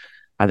mindset,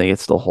 I think it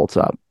still holds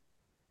up.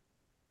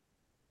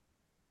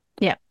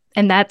 Yeah.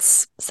 And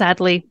that's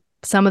sadly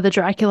some of the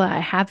Dracula I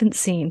haven't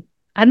seen.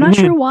 I'm not Mhm.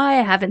 sure why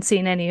I haven't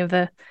seen any of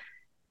the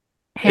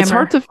It's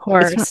hard Hammer to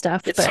horror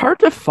stuff, it's but hard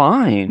to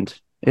find.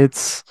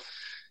 It's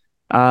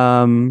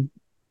um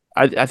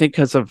I think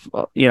because of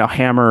you know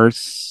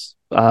Hammer's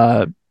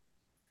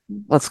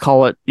let's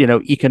call it you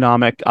know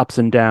economic ups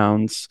and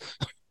downs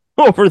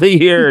over the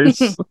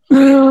years.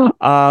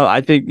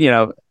 I think you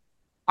know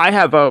I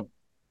have I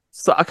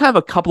kind of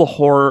a couple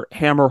of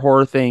Hammer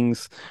horror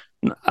things,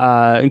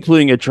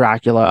 including a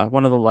Dracula,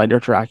 one of the lighter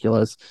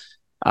Draculas.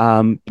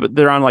 But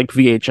they're on like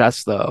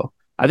VHS though.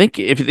 I think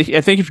if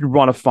you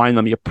want to find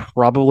them, you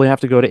probably have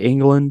to go to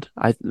England.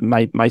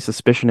 My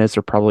suspicion is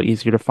they're probably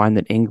easier to find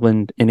in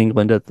England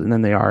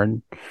than they are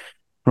in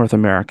North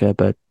America.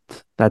 But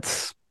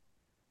that's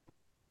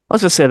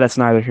let's just say that's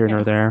neither here nor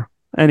Yeah. there.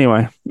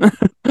 Anyway,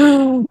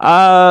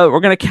 we're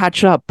gonna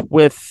catch up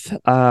with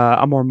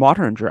a more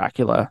modern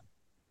Dracula.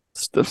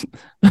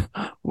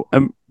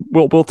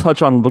 We'll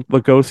touch on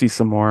Lugosi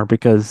some more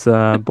because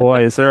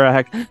boy, is there a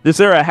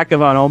heck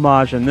of an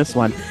homage in this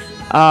one.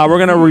 We're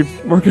gonna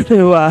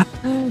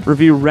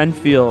review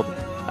Renfield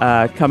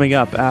coming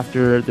up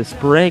after this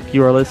break.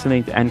 You are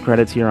listening to End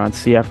Credits here on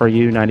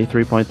CFRU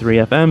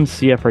 93.3 FM,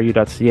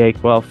 CFRU.ca,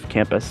 Guelph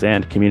Campus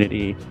and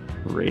Community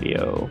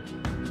Radio.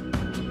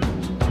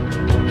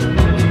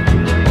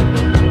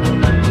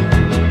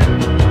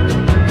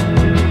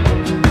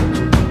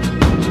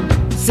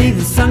 See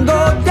the sun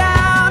go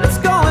down, it's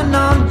going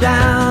on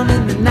down,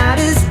 and the night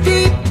is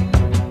deep.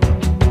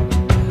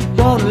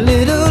 Want a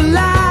little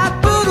light,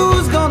 but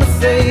who's gonna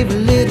save a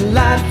little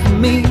light for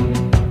me?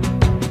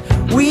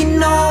 We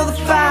know the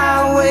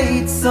fire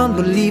waits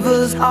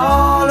unbelievers,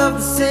 all of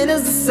the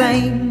sinners the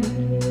same.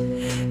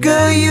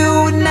 Girl,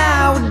 you and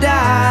I would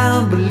die,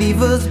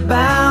 unbelievers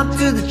bound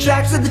to the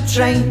tracks of the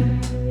train.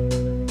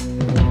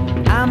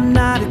 I'm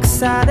not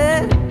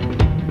excited,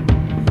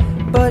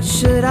 but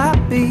should I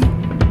be?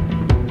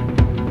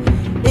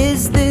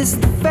 Is this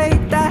the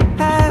fate that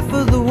half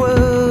of the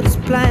world is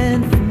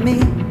planned for me?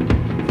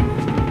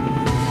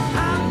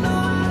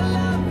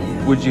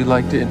 Would you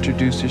like to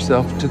introduce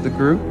yourself to the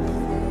group?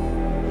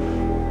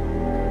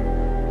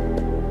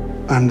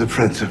 I'm the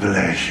Prince of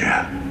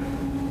Valacia.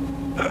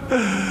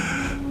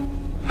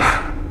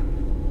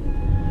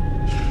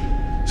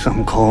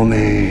 Some call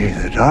me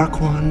the Dark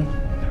One.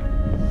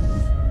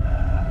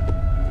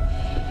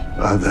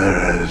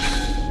 Others,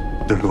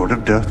 the Lord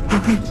of Death.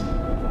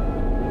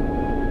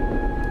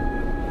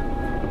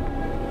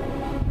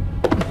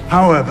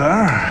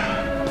 However,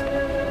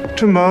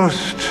 to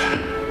most,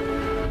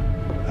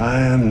 I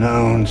am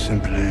known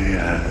simply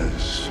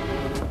as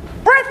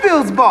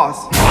Renfield's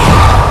boss!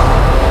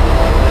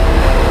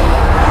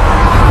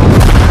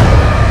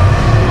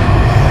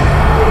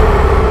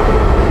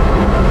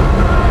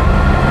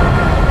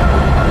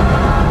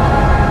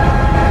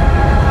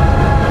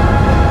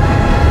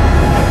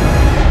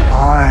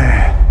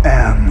 I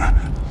am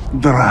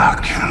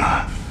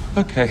Dracula.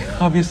 Okay,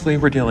 obviously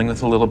we're dealing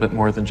with a little bit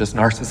more than just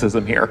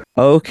narcissism here.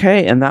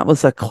 Okay, and that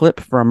was a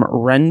clip from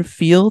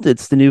Renfield.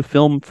 It's the new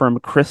film from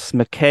Chris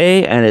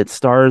McKay, and it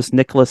stars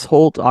Nicholas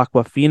Hoult,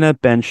 Aquafina,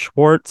 Ben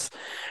Schwartz,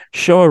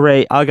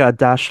 Shohreh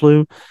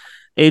Aghdashloo,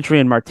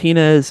 Adrian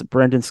Martinez,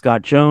 Brendan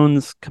Scott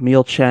Jones,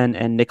 Camille Chen,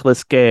 and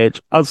Nicolas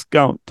Cage as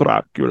Count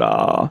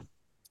Dracula.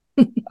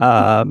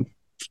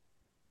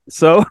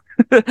 So,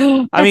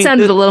 I mean,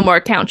 sounded a little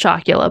more Count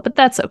Chocula, but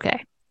that's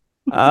okay.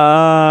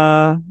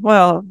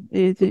 well,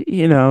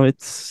 you know,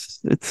 it's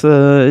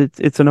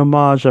an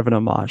homage of an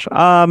homage.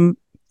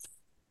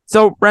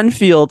 So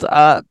Renfield,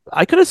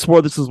 I could have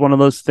swore this was one of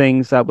those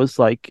things that was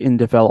like in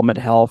development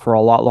hell for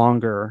a lot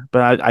longer,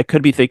 but I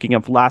could be thinking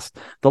of the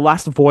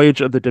last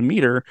voyage of the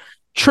Demeter,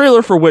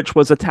 trailer for which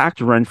was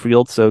attacked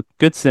Renfield. So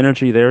good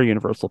synergy there,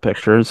 Universal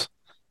Pictures.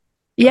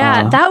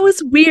 Yeah, that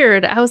was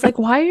weird. I was like,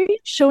 why are you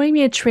showing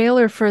me a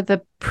trailer for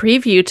the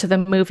preview to the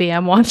movie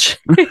I'm watching?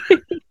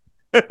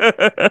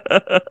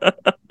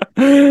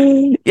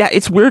 Yeah,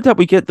 it's weird that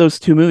we get those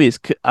two movies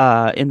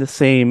in the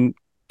same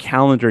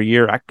calendar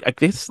year. I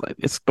guess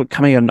it's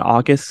coming in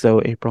August,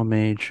 so April,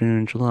 May,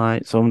 June,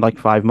 July, so in like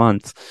 5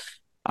 months.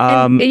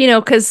 And,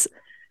 because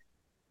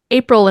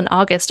April and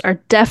August are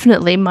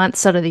definitely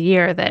months out of the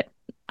year that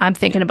I'm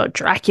thinking about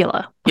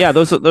Dracula. Yeah,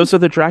 those are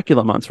the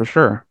Dracula months for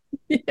sure.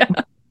 Yeah.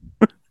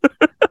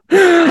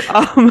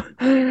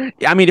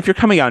 I mean, if you're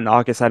coming out in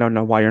August, I don't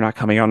know why you're not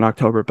coming out in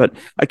October, but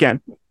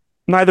again,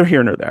 neither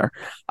here nor there.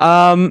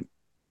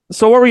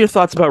 So what were your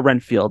thoughts about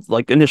Renfield?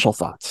 Like initial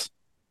thoughts?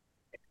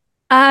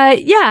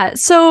 Yeah.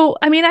 So,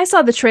 I mean, I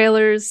saw the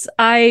trailers.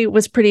 I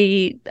was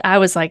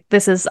like,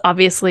 this is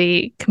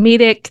obviously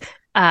comedic.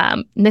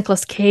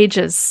 Nicolas Cage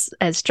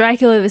as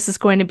Dracula. This is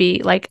going to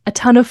be like a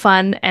ton of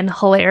fun and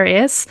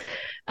hilarious.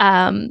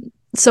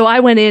 So I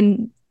went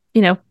in,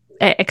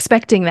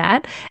 expecting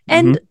that.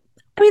 And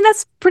I mean,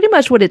 that's pretty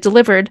much what it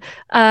delivered.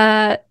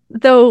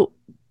 Though,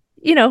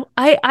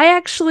 I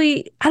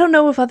actually, I don't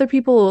know if other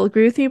people will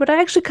agree with me, but I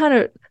actually kind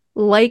of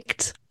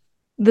liked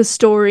the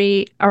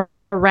story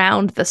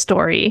around the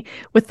story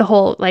with the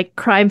whole like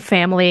crime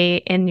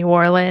family in New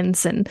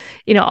Orleans and,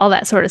 all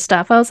that sort of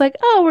stuff. I was like,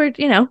 oh,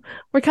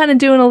 we're kind of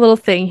doing a little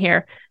thing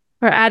here.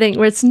 We're adding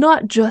where it's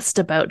not just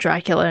about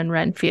Dracula and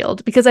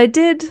Renfield, because I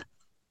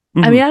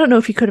mean, I don't know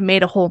if you could have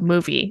made a whole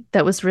movie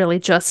that was really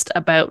just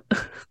about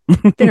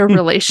their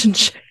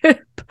relationship,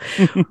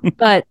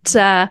 but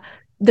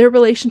their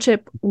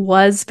relationship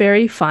was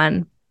very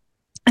fun.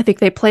 I think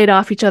they played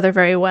off each other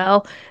very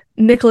well.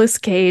 Nicolas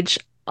Cage,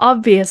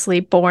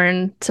 obviously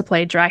born to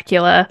play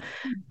Dracula.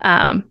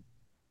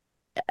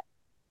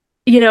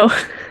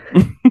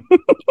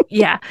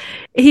 Yeah,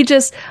 he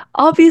just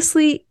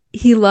obviously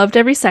he loved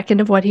every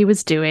second of what he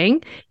was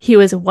doing. He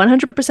was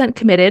 100%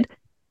 committed.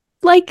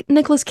 Like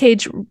Nicolas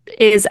Cage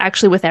is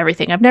actually with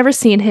everything. I've never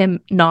seen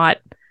him not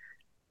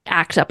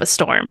act up a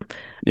storm.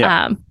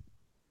 Yeah.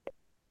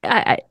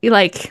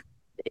 like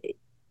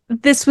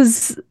this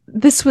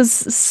was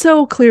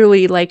so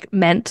clearly like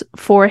meant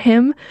for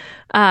him.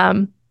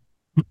 Um,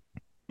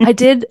 I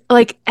did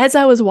like as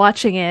I was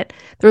watching it,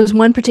 there was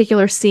one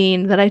particular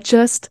scene that I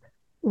just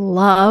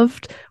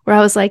loved where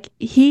I was like,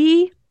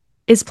 he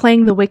is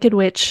playing the Wicked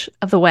Witch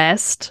of the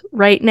West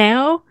right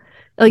now.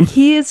 Like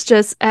he is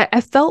just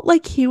I felt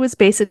like he was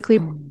basically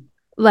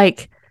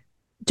like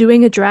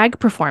doing a drag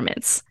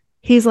performance.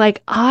 He's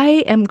like,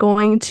 I am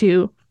going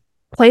to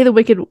play the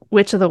Wicked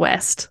Witch of the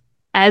West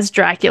as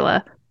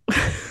Dracula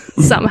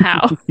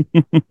somehow.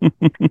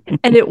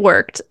 And it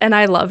worked, and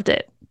I loved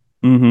it.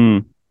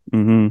 Mm-hmm.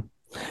 Mm-hmm.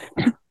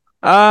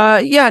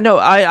 Yeah, no,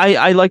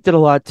 I liked it a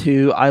lot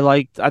too. I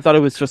thought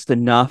it was just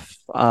enough.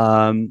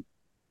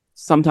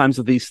 Sometimes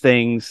with these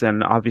things,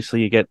 and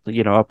obviously you get,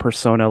 a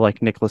persona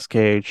like Nicolas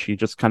Cage, you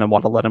just kind of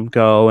want to let him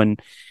go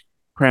and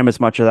cram as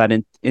much of that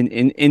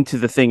into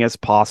the thing as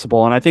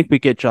possible. And I think we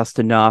get just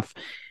enough.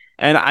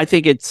 And I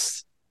think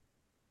it's,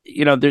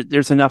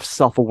 there's enough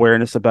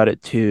self-awareness about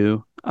it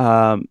too.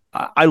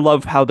 I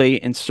love how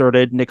they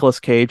inserted Nicolas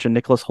Cage and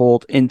Nicholas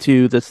Hoult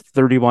into this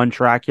 31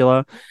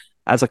 Dracula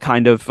as a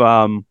kind of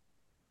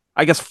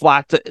I guess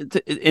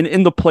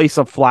in the place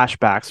of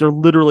flashbacks. They're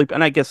literally,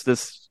 and I guess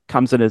this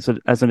comes in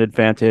as an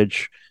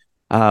advantage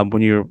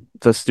when you're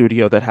the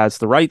studio that has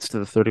the rights to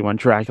the 31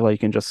 Dracula. You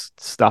can just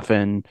stuff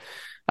in,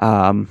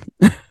 um,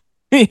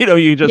 you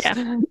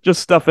Yeah.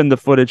 just stuff in the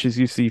footage as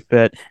you see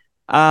fit.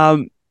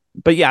 Um,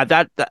 but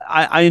yeah,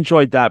 I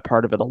enjoyed that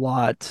part of it a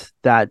lot.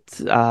 That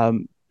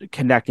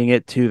connecting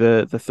it to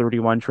the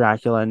 31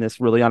 Dracula in this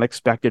really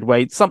unexpected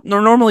way.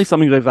 Normally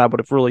something like that would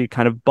have really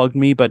kind of bugged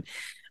me, but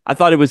I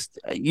thought it was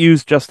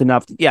used just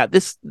enough. Yeah,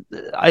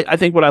 I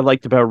think what I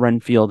liked about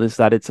Renfield is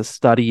that it's a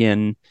study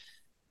in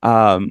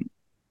um,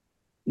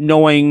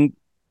 knowing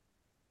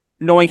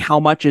how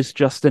much is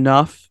just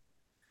enough.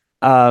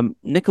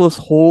 Nicholas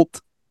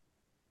Hoult,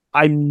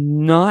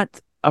 I'm not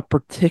a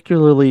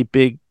particularly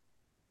big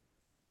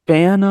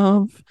fan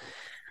of.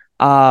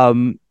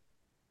 Um,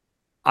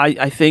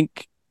 I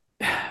think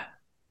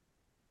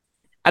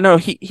I don't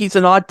know. He's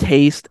an odd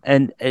taste,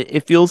 and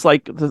it feels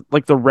like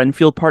the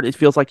Renfield part. It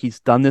feels like he's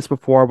done this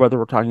before, whether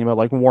we're talking about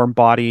like Warm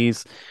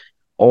Bodies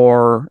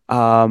or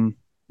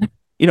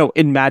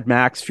in Mad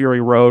Max Fury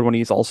Road when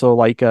he's also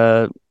like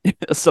a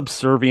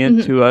subservient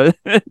Mhm. to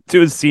a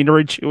to a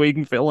scenery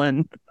chewing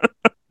villain.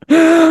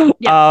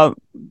 Yeah.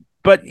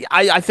 But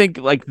I think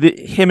like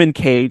him and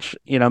Cage,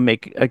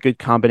 make a good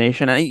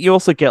combination. And you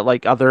also get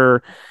like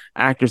other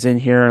actors in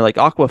here, like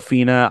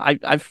Aquafina.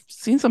 I've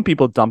seen some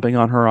people dumping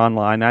on her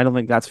online. I don't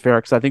think that's fair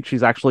because I think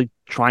she's actually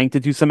trying to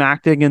do some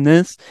acting in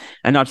this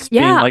and not just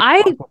being Yeah,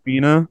 like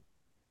Aquafina.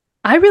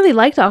 I really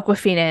liked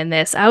Aquafina in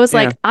this. I was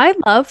Yeah, like, I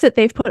love that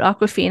they've put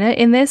Aquafina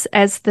in this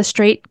as the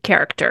straight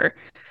character.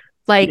 yeah,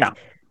 Like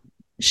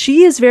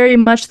she is very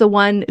much the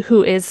one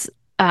who is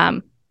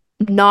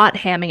not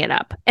hamming it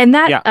up. And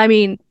that, yeah. I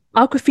mean,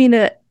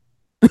 Aquafina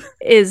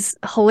is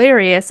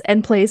hilarious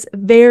and plays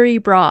very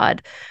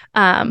broad.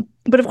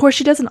 But of course,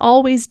 she doesn't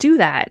always do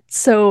that.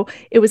 So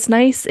it was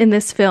nice in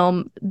this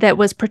film that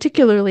was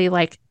particularly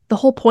like the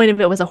whole point of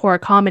it was a horror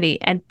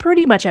comedy, and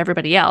pretty much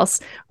everybody else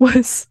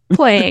was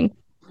playing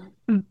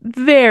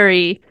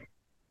very,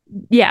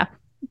 yeah.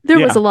 There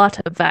was Yeah. a lot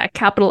of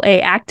capital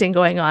A acting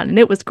going on, and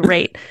it was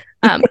great.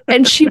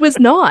 And she was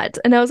not.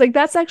 And I was like,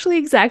 that's actually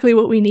exactly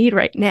what we need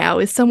right now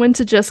is someone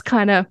to just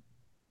kind of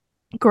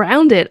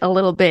ground it a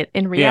little bit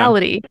in Yeah.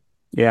 reality.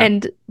 Yeah.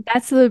 And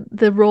that's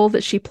the role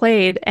that she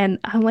played. And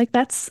I'm like,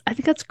 I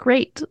think that's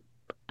great.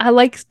 I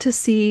like to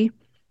see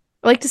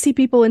I like to see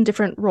people in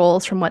different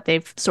roles from what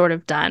they've sort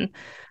of done.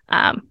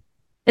 And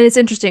it's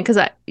interesting because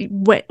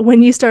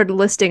when you started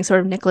listing sort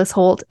of Nicholas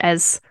Hoult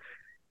as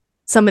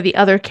some of the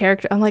other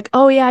characters, I'm like,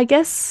 oh yeah, I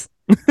guess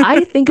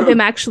I think of him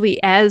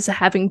actually as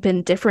having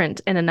been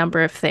different in a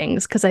number of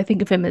things because I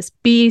think of him as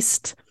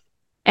Beast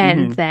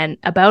and Hmm. then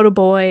About a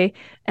Boy,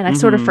 and I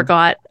sort of Hmm.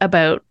 forgot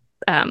about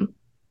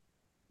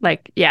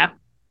like yeah,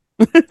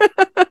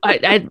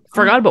 I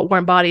forgot about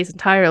Warm Bodies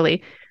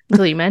entirely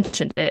until you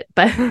mentioned it.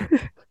 But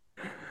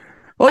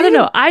Well, I don't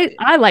know.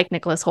 I like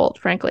Nicholas Hoult,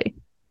 frankly.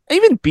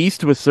 even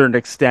Beast to a certain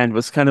extent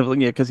was kind of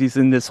because he's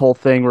in this whole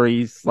thing where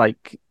he's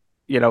like,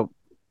 you know,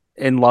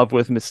 in love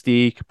with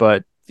Mystique,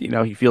 but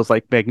he feels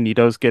like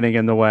Magneto's getting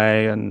in the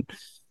way, and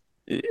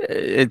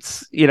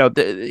it's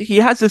he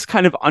has this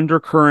kind of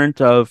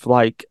undercurrent of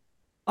like,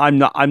 I'm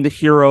the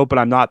hero, but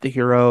I'm not the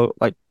hero.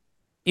 Like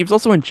he was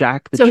also in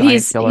Jack the So Giant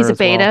he's Killer a as well.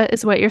 beta,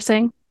 is what you're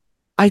saying?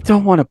 I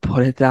don't want to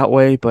put it that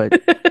way,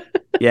 but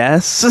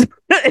yes,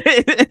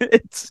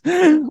 it's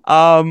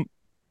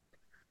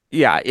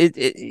yeah,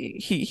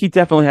 he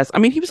definitely has. I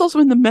mean, he was also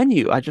in the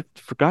menu. I just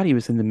forgot he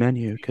was in the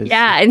menu because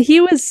Yeah, and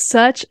he was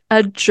such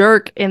a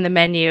jerk in the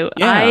menu.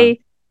 yeah. I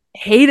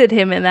hated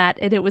him in that,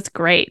 and it was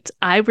great.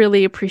 I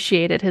really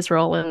appreciated his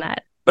role in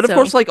that. But of So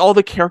course, like all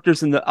the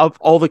characters in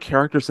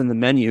the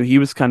menu, he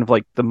was kind of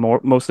like the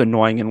most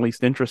annoying and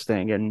least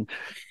interesting. And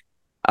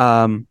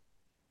um,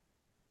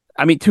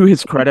 I mean, to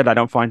his credit, I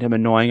don't find him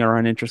annoying or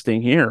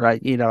uninteresting here. I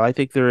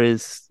think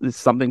is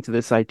something to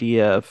this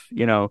idea of,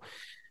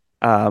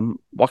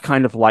 what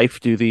kind of life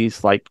do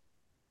these like,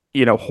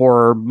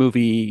 horror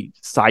movie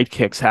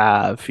sidekicks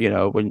have,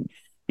 when,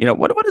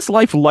 what is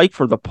life like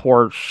for the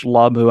poor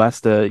schlub who has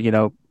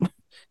to,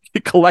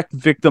 collect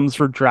victims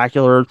for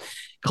Dracula, or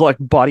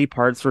collect body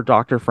parts for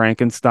Dr.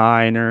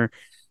 Frankenstein, or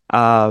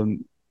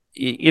um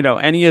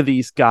any of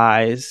these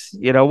guys,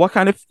 what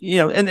kind of,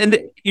 and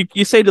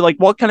you say to like,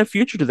 what kind of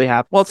future do they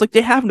have? Well, it's like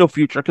they have no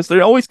future because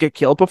they always get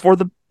killed before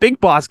the big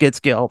boss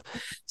gets killed.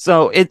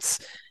 So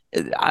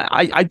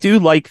I do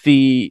like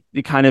the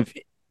kind of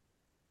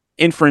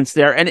inference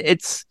there, and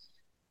it's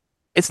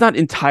not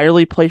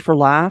entirely play for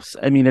laughs.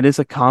 I mean, it is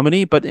a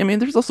comedy, but I mean,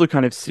 there's also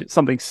kind of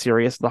something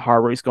serious in the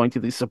heart where he's going to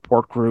these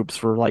support groups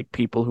for like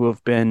people who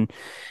have been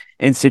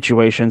in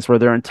situations where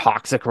they're in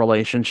toxic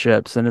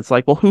relationships. And it's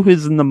like, well, who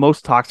is in the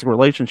most toxic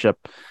relationship?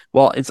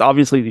 Well, it's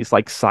obviously these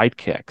like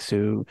sidekicks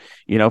who,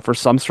 for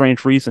some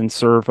strange reason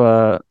serve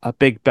a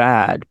big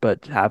bad,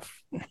 but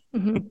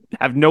Mhm.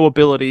 have no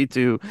ability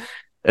to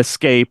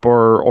escape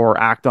or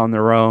act on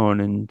their own.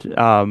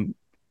 And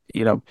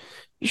you know,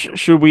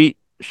 should we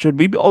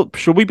be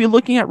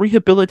looking at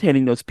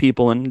rehabilitating those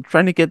people and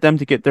trying to get them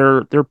to get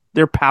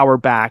their power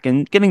back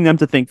and getting them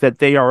to think that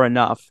they are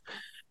enough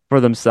for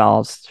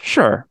themselves?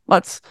 Sure,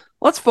 let's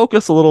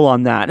focus a little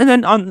on that, and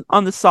then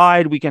on the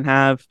side we can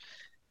have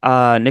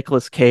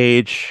Nicolas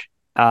Cage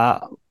uh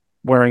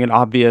wearing an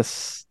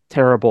obvious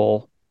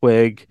terrible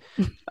wig,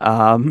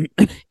 um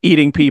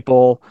eating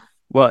people,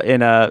 well,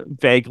 in a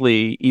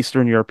vaguely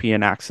Eastern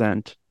European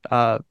accent.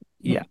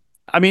 Yeah,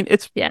 I mean,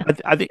 Yeah.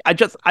 I think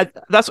I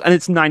that's, and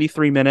it's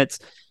 93 minutes.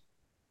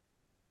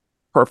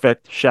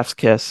 Perfect. Chef's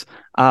kiss.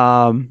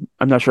 I'm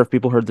not sure if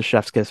people heard the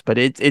chef's kiss, but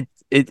it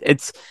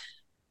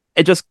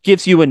just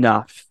gives you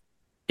enough.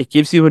 It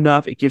gives you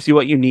enough. It gives you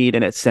what you need,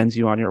 and it sends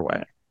you on your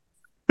way.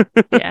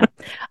 Yeah.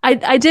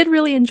 I did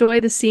really enjoy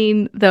the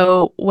scene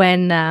though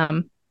when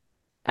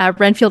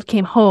Renfield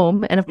came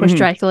home, and of course Mhm.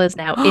 Dracula is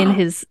now in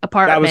his That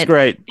was apartment.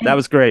 great. That And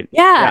was great.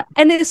 yeah, Yeah.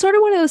 and it's sort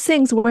of one of those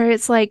things where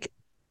it's like,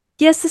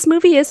 yes, this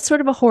movie is sort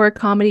of a horror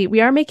comedy.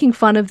 We are making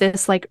fun of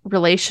this like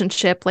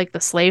relationship, like the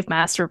slave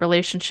master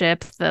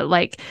relationship, the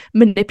like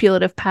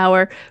manipulative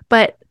power,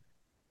 but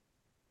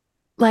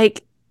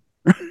like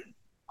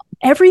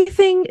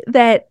everything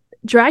that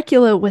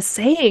Dracula was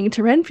saying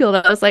to Renfield,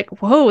 I was like,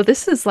 whoa,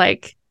 this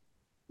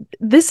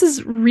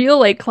is real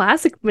like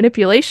classic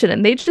manipulation.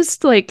 And they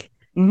just like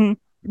Hmm.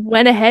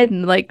 went ahead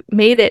and like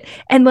made it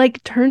and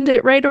like turned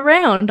it right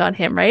around on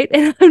him, right?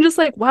 And I'm just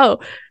like, wow,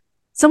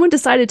 someone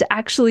decided to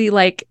actually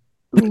like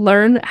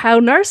learn how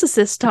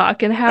narcissists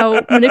talk and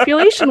how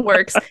manipulation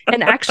works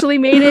and actually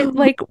made it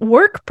like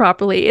work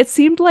properly. It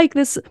seemed like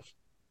this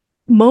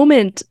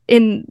moment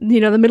in,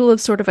 the middle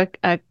of sort of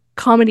a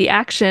comedy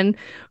action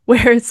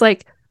where it's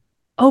like,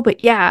 oh,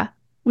 but yeah,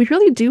 we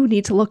really do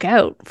need to look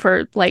out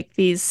for like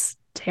these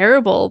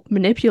terrible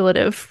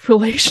manipulative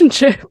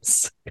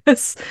relationships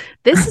because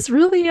this is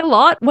really a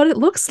lot what it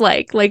looks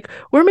like. Like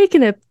we're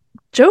making a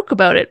joke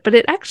about it, but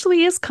it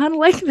actually is kind of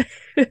like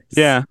this.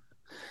 Yeah.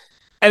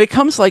 And it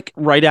comes like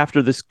right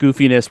after this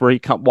goofiness where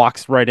he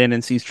walks right in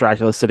and sees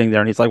Dracula sitting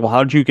there, and he's like, "Well,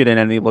 how did you get in?"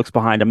 And he looks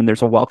behind him, and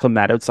there's a welcome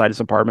mat outside his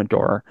apartment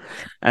door,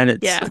 and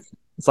it's Yeah.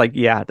 it's like,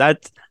 yeah,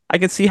 that I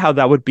can see how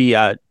that would be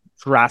a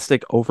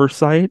drastic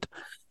oversight.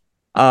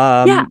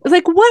 Yeah. Um,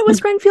 Like, what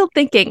was Renfield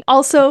thinking?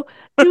 Also,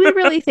 do we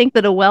really think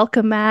that a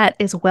welcome mat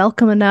is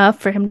welcome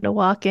enough for him to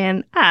walk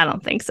in? I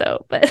don't think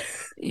so, but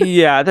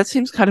yeah, that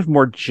seems kind of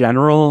more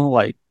general,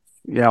 like,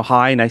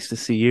 hi, nice to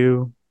see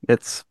you.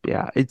 It's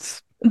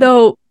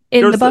though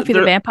in the there's Buffy the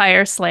there.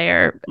 Vampire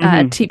Slayer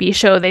Mhm. TV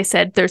show, they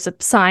said there's a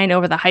sign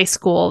over the high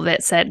school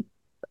that said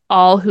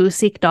all who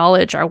seek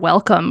knowledge are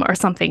welcome or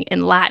something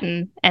in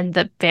Latin. And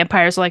the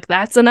vampires are like,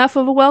 that's enough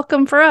of a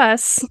welcome for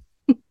us.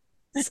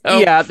 So,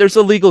 Yeah, there's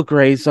a legal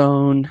gray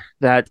zone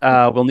that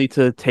we'll need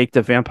to take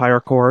to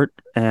vampire court,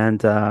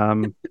 and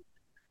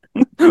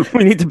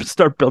we need to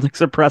start building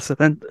some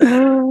precedent.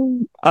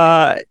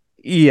 Uh,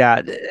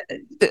 yeah,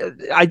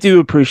 I do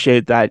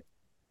appreciate that.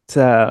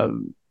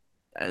 Um,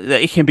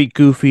 that it can be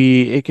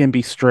goofy, it can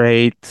be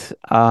straight,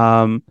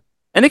 and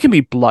it can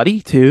be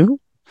bloody too.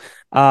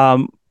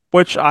 Um,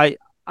 which I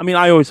mean,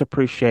 I always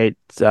appreciate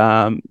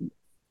the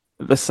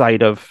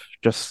sight of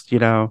just,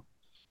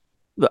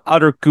 the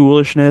utter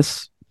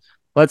ghoulishness.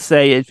 Let's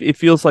say it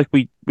feels like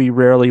we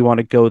rarely want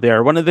to go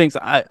there. One of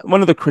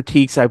the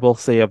critiques I will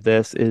say of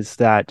this is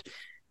that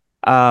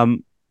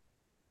um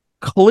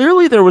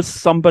clearly there was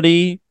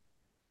somebody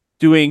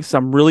doing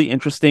some really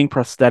interesting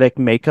prosthetic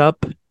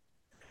makeup.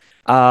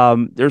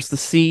 There's the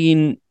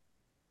scene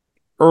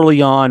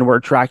early on where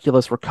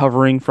Dracula's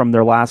recovering from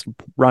their last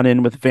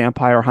run-in with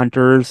vampire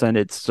hunters, and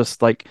it's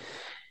just like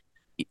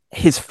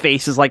his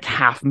face is like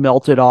half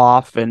melted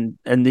off, and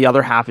the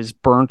other half is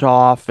burnt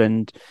off,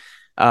 and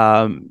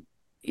um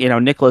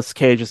Nicolas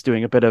Cage is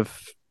doing a bit of,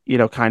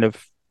 kind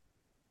of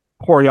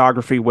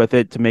choreography with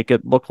it to make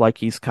it look like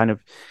he's kind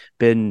of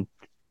been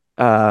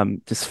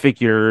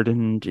disfigured,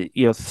 and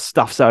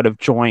stuff's out of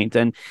joint,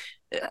 and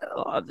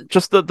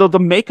just the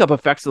makeup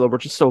effects of it were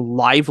just so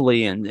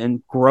lively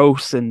and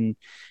gross and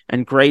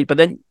great. But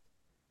then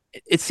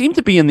it seemed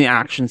to be in the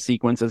action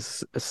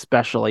sequences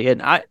especially,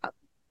 and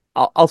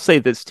I'll say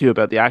this too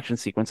about the action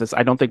sequences.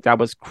 I don't think that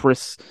was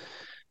Chris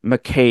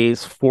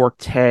McKay's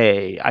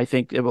forte. I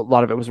think a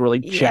lot of it was really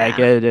Yeah.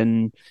 jagged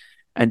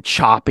and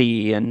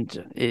choppy,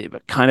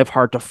 and kind of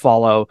hard to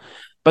follow.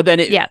 But then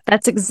Yeah,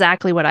 that's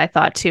exactly what I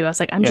thought too. I was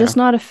like, I'm yeah, just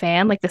not a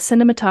fan. Like the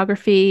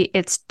cinematography,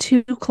 it's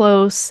too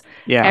close.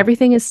 yeah,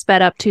 Everything is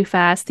sped up too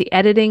fast. The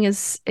editing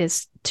is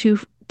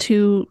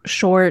too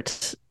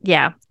short.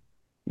 Yeah.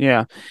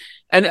 yeah.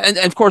 And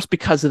of course,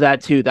 because of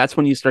that too, that's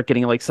when you start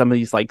getting like some of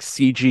these like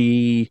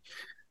CG,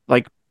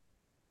 like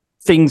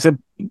things,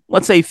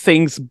 let's say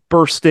things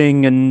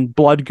bursting and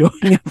blood going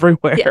Yeah.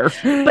 everywhere.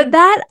 But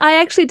that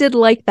I actually did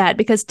like that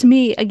because to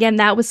me, again,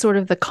 that was sort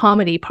of the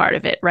comedy part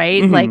of it,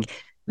 right? Hmm. Like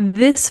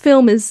this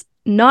film is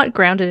not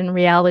grounded in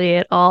reality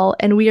at all,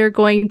 and we are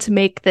going to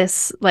make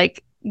this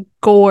like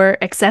gore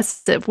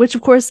excessive, which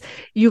of course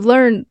you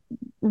learn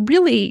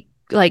really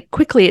like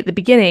quickly at the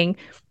beginning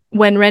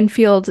when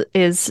Renfield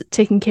is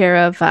taking care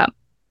of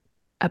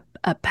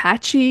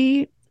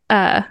Apache,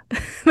 uh,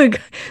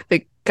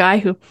 the guy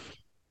who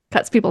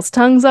cuts people's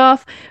tongues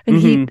off, and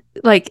he Hmm.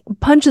 like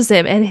punches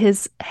him and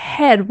his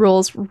head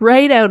rolls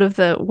right out of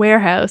the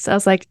warehouse. I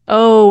was like,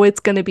 oh, it's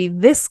going to be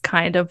this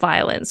kind of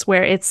violence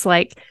where it's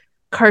like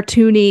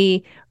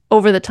cartoony,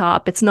 over the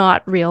top. It's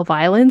not real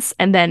violence.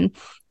 And then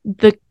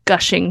the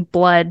gushing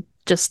blood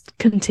just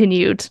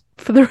continued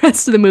for the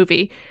rest of the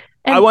movie.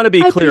 I And want to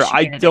be I clear. I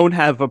appreciated it. don't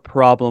have a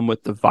problem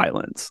with the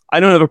violence.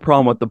 I don't have a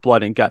problem with the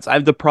blood and guts. I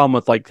have the problem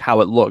with like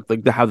how it looked,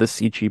 like how the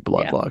CG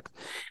blood Yeah. looked.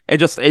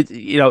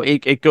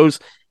 It goes.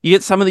 You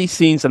get some of these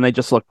scenes and they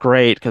just look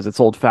great because it's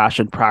old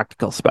fashioned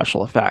practical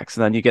special effects,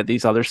 and then you get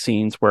these other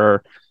scenes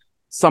where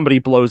somebody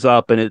blows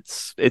up and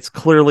it's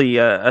clearly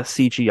a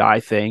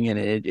CGI thing, and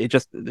it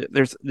just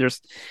there's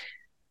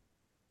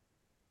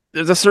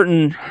a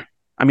certain.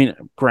 I mean,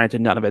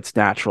 granted, none of it's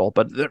natural,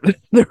 but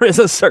there is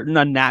a certain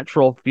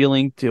unnatural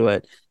feeling to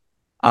it,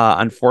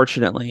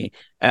 unfortunately.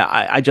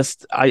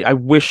 I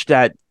wish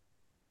that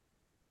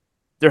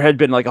there had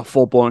been like a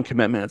full blown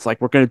commitment. It's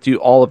like we're going to do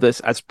all of this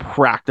as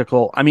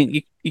practical. I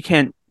mean, you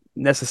can't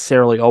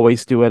necessarily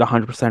always do it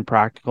 100%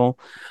 practical,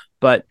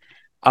 but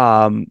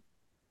um,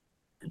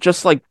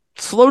 just like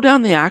slow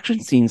down the action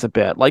scenes a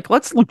bit. Like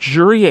let's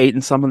luxuriate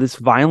in some of this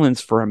violence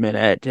for a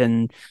minute.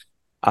 And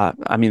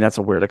I mean that's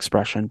a weird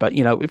expression, but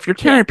if you're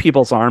Yeah. tearing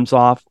people's arms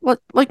off,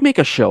 like make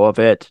a show of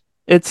it.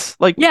 It's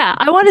like Yeah.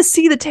 I want to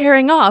see the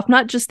tearing off,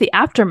 not just the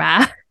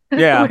aftermath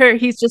yeah. where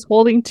he's just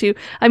holding to.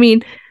 I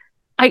mean,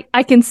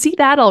 I can see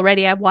that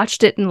already. I've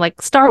watched it in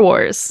like Star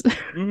Wars,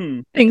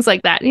 Mhm. things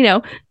like that.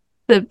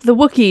 The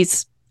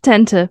Wookiees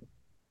tend to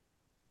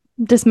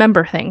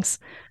dismember things.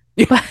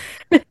 But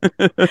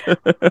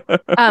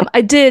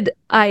I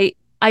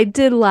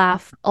did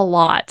laugh a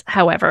lot,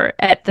 however,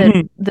 at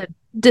the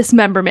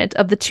dismemberment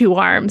of the two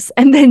arms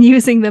and then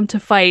using them to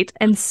fight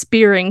and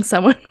spearing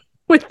someone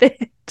with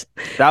it.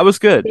 That was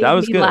good. That Made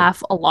was me good.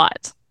 laugh a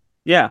lot.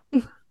 Yeah.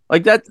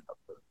 Like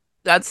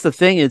that's the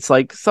thing. It's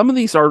like some of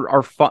these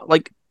are fun.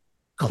 Like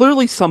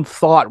clearly some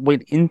thought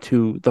went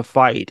into the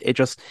fight.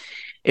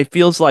 It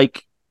feels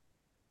like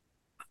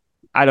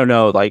I don't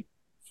know, like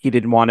he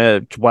didn't want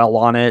to dwell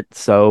on it.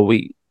 So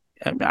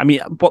I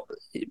mean, but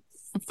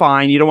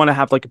fine. You don't want to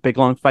have like a big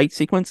long fight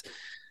sequence.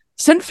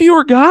 Send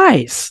fewer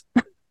guys.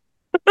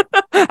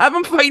 Have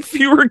them fight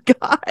fewer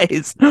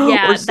guys or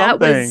Yeah,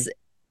 something.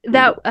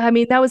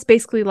 that was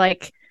basically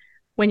like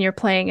when you're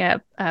playing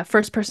a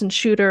first person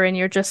shooter and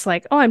you're just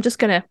like, oh, I'm just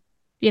gonna,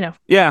 you know,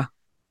 Yeah.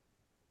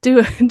 do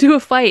a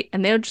fight,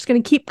 and they're just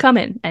gonna keep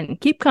coming and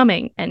keep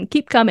coming and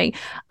keep coming.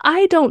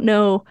 I don't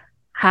know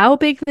how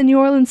big the New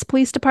Orleans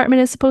Police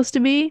Department is supposed to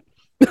be,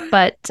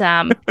 but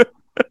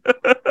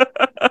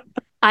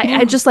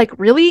I just like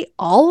really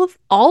all of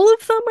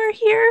them are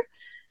here.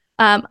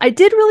 I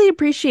did really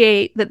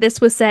appreciate that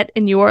this was set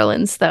in New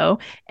Orleans, though,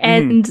 Hmm.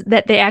 and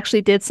that they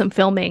actually did some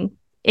filming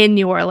in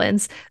New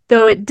Orleans.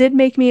 Though it did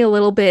make me a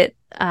little bit,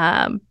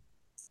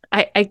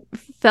 I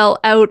fell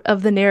out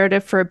of the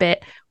narrative for a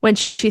bit when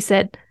she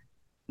said,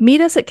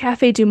 "Meet us at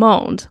Cafe Du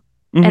Monde,"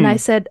 and I Hmm.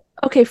 said,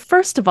 "Okay,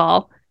 first of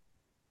all,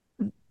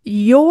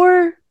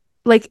 you're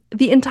like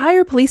the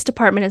entire police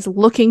department is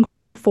looking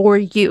for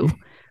you.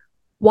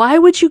 Why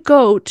would you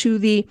go to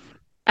the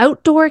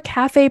outdoor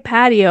cafe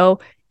patio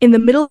in the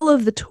middle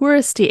of the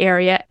touristy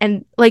area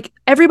and like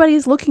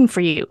everybody's looking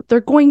for you? They're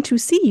going to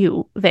see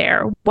you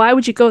there. Why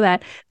would you go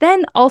that?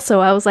 Then also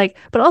I was like,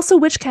 but also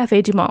which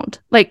Cafe Du Monde?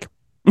 Like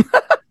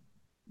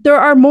there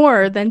are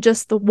more than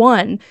just the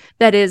one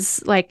that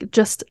is like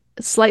just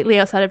slightly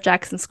outside of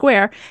Jackson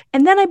Square.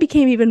 And then I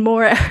became even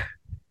more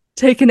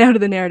taken out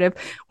of the narrative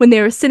when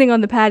they were sitting on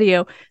the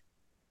patio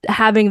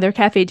having their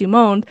Cafe Du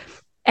Monde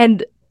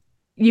and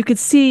you could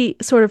see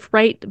sort of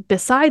right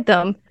beside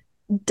them,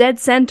 dead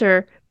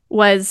center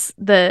was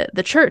the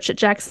church at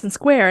Jackson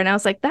Square, and I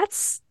was like,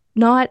 that's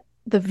not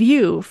the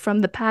view from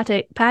the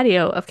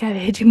patio of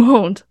Cafe du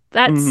Monde.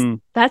 Hmm.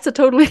 That's a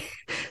totally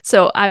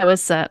so I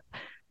was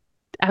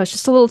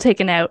just a little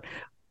taken out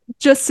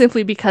just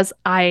simply because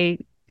I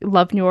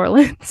love New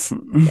Orleans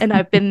and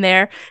I've been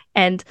there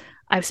and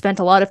I've spent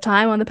a lot of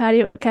time on the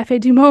patio of Cafe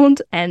du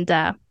Monde and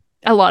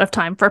a lot of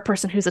time for a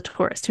person who's a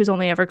tourist who's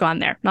only ever gone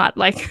there. Not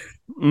like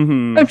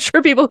I'm Hmm.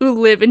 sure people who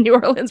live in New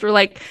Orleans were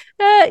like,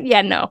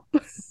 yeah, no,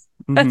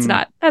 Hmm.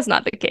 that's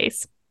not the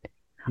case.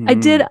 I Hmm.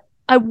 did.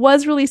 I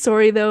was really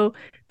sorry though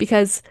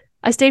because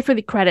I stayed for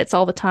the credits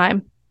all the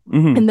time,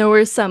 Hmm. and there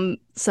were some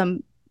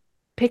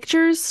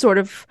pictures sort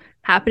of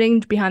happening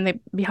behind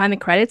the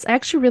credits. I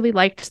actually really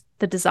liked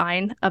the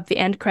design of the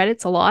end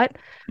credits a lot,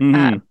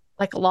 uh, Hmm.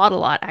 like a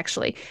lot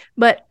actually.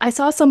 But I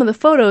saw some of the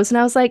photos and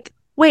I was like,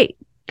 wait,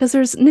 because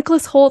there's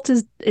Nicholas Holt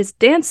is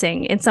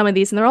dancing in some of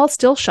these, and they're all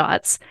still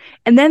shots.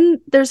 And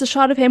then there's a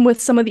shot of him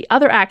with some of the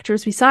other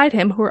actors beside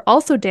him who are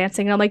also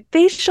dancing. And I'm like,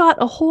 they shot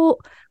a whole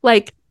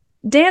like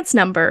dance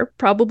number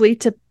probably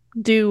to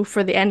do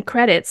for the end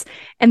credits,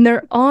 and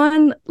they're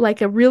on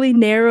like a really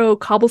narrow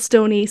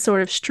cobblestoney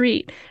sort of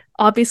street,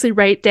 obviously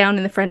right down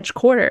in the French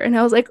Quarter. And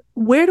I was like,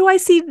 where do I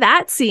see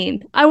that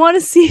scene? I want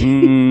to see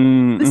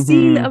the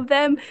scene Hmm. of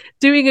them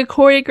doing a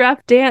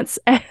choreographed dance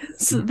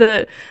as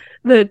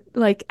the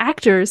like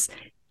actors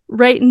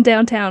right in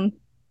downtown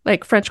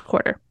like French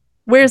Quarter.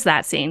 Where's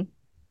that scene?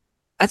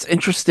 That's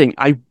interesting.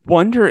 I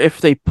wonder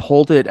if they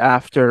pulled it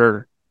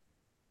after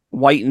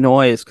White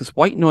Noise, because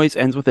White Noise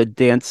ends with a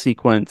dance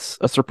sequence,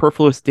 a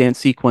superfluous dance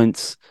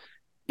sequence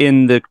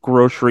in the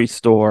grocery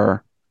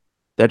store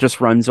that just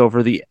runs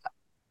over the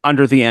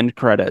under the end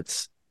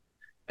credits.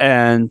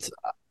 And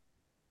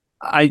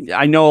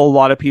I know a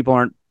lot of people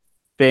aren't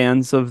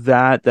fans of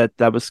that.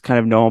 That was kind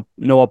of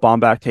Noah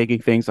Baumbach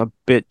taking things a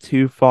bit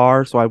too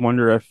far. So I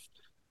wonder if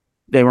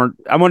they weren't.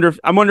 I wonder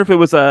if it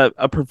was a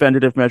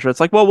preventative measure. It's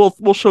like, well,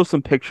 we'll show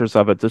some pictures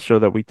of it to show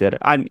that we did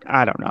it. I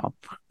don't know.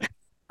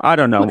 I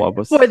don't know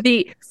what For was.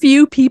 the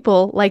few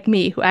people like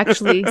me who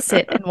actually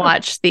sit and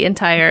watch the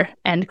entire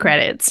end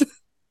credits.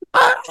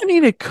 I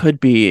mean, it could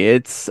be.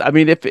 It's. I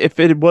mean, if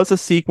it was a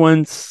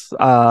sequence,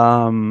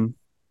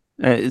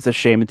 it's a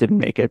shame it didn't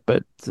make it.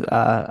 But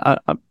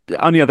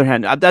on the other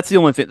hand, that's the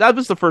only thing. That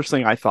was the first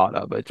thing I thought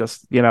of. It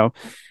just, Noah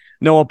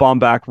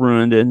Baumbach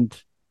ruined and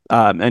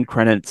end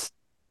credits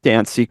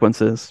dance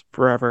sequences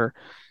forever,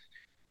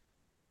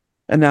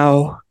 and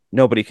now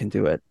nobody can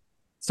do it.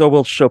 So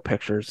we'll show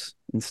pictures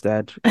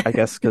instead, I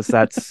guess, because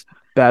that's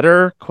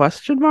better?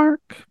 Question mark.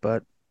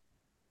 But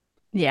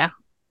Yeah.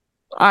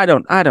 I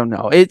don't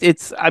know.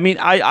 It's. I mean,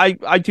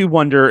 I do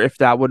wonder if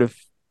that would have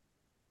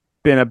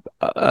been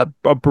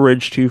a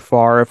bridge too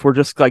far. If we're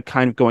just like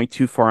kind of going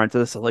too far into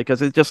this, like,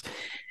 because it just,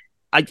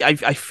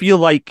 I feel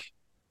like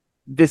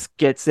this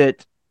gets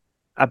it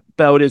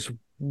about as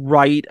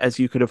right as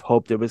you could have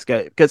hoped it was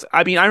get. Because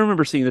I mean, I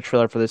remember seeing the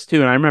trailer for this too,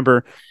 and I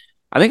remember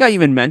I think I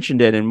even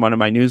mentioned it in one of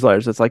my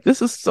newsletters. It's like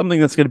this is something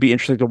that's going to be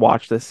interesting to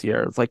watch this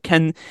year. It's like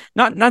can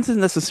not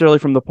necessarily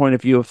from the point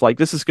of view of like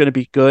this is going to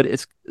be good.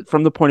 It's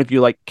from the point of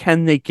view like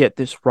can they get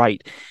this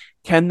right?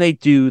 Can they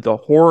do the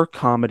horror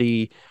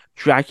comedy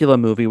Dracula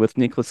movie with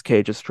Nicolas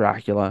Cage as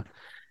Dracula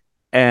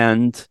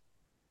and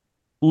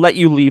let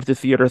you leave the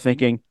theater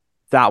thinking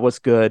that was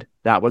good,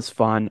 that was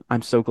fun.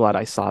 I'm so glad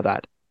I saw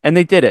that. And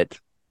they did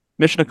it.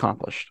 Mission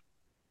accomplished.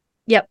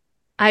 Yep.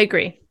 I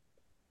agree.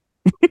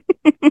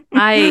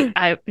 You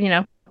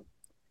know,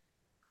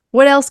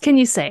 what else can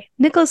you say?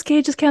 Nicolas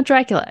Cage is Count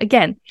Dracula.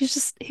 Again,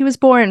 he was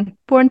born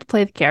to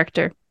play the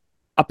character.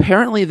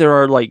 Apparently there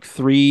are like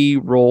three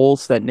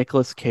roles that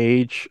Nicolas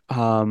Cage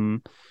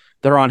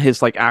that are on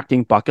his like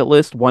acting bucket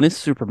list. One is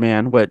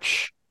Superman,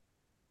 which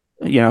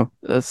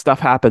stuff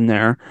happened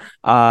there.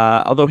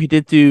 Although he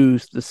did do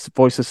the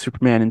voice of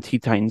Superman in Teen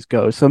Titans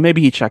Go, so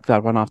maybe he checked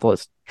that one off the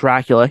list.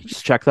 Dracula,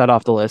 just check that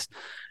off the list.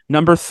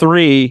 Number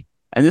three,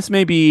 and this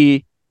may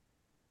be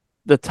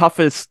the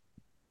toughest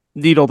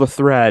needle to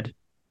thread,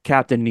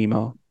 Captain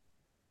Nemo.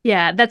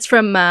 Yeah, that's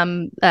from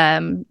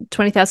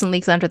 20,000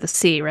 Leagues Under the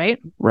Sea, right?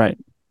 Right.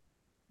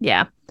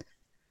 Yeah.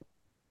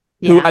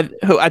 Yeah.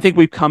 Who I think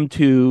we've come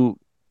to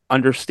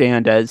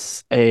understand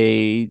as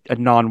a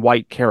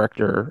non-white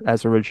character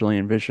as originally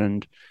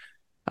envisioned,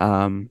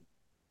 um,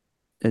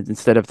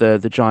 instead of the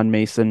John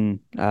Mason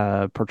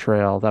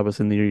portrayal that was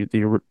in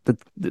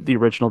the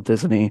original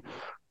Disney.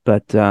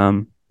 But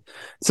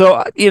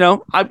so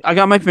I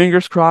got my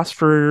fingers crossed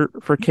for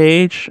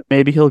Cage.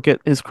 Maybe he'll get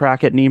his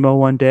crack at Nemo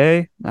one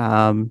day.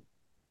 Who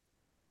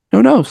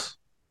knows?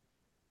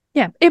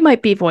 Yeah, it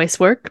might be voice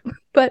work,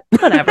 but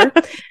whatever.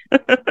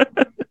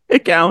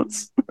 It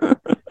counts.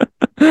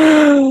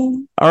 All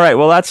right.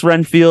 Well, that's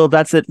Renfield.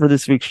 That's it for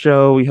this week's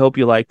show. We hope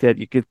you liked it.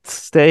 You could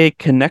stay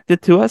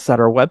connected to us at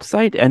our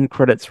website,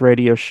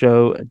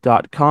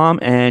 endcreditsradioshow.com,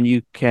 and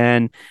you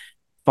can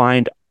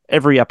find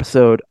every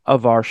episode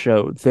of our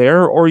show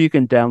there, or you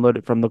can download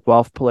it from the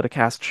Guelph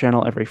Politicast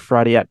channel every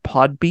Friday at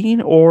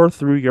Podbean or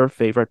through your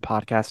favorite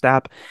podcast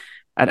app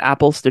at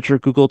Apple, Stitcher,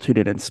 Google,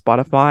 TuneIn, and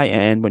Spotify.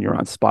 And when you're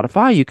on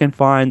Spotify, you can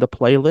find the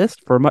playlist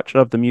for much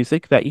of the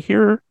music that you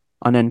hear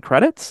on End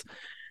Credits.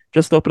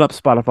 Just open up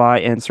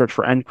Spotify and search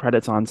for End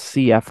Credits on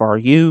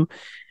CFRU.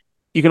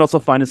 You can also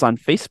find us on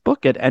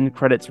Facebook at End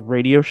Credits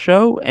Radio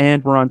Show,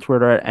 and we're on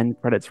Twitter at End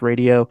Credits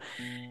Radio.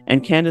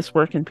 And Candace,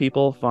 where can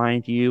people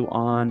find you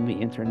on the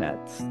internet?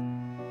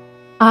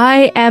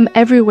 I am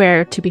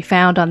everywhere to be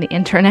found on the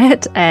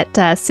internet at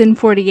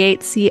Sin48,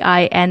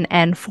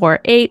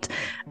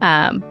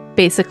 CINN48.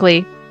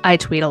 Basically, I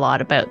tweet a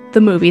lot about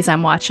the movies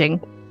I'm watching,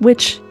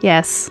 which,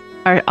 yes,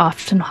 are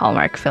often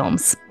Hallmark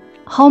films.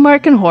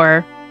 Hallmark and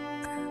horror.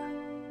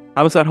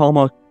 How was that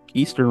Hallmark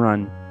Easter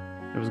run?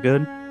 It was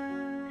good?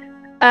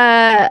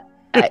 Uh,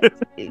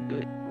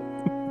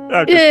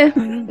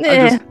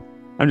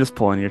 I'm just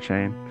pulling your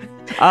chain.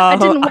 I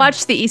didn't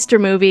watch the Easter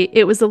movie.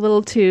 It was a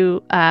little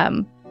too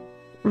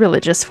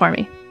religious for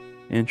me.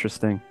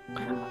 Interesting.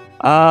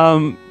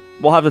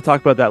 We'll have to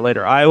talk about that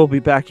later. I will be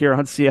back here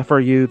on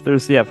CFRU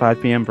Thursday at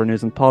 5 p.m. for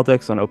News and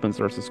Politics on Open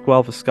Sources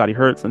Guelph with Scotty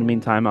Hertz. In the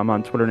meantime, I'm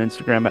on Twitter and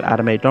Instagram at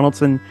Adam A.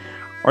 Donaldson,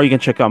 or you can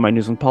check out my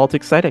News and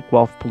Politics site at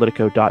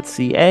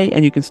guelphpolitico.ca,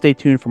 and you can stay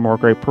tuned for more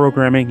great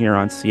programming here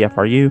on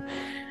CFRU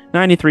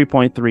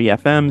 93.3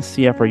 FM,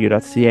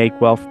 CFRU.ca,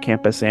 Guelph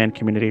Campus and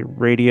Community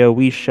Radio.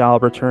 We shall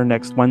return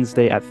next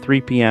Wednesday at 3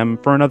 p.m.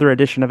 for another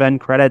edition of End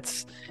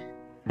Credits,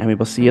 and we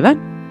will see you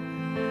then.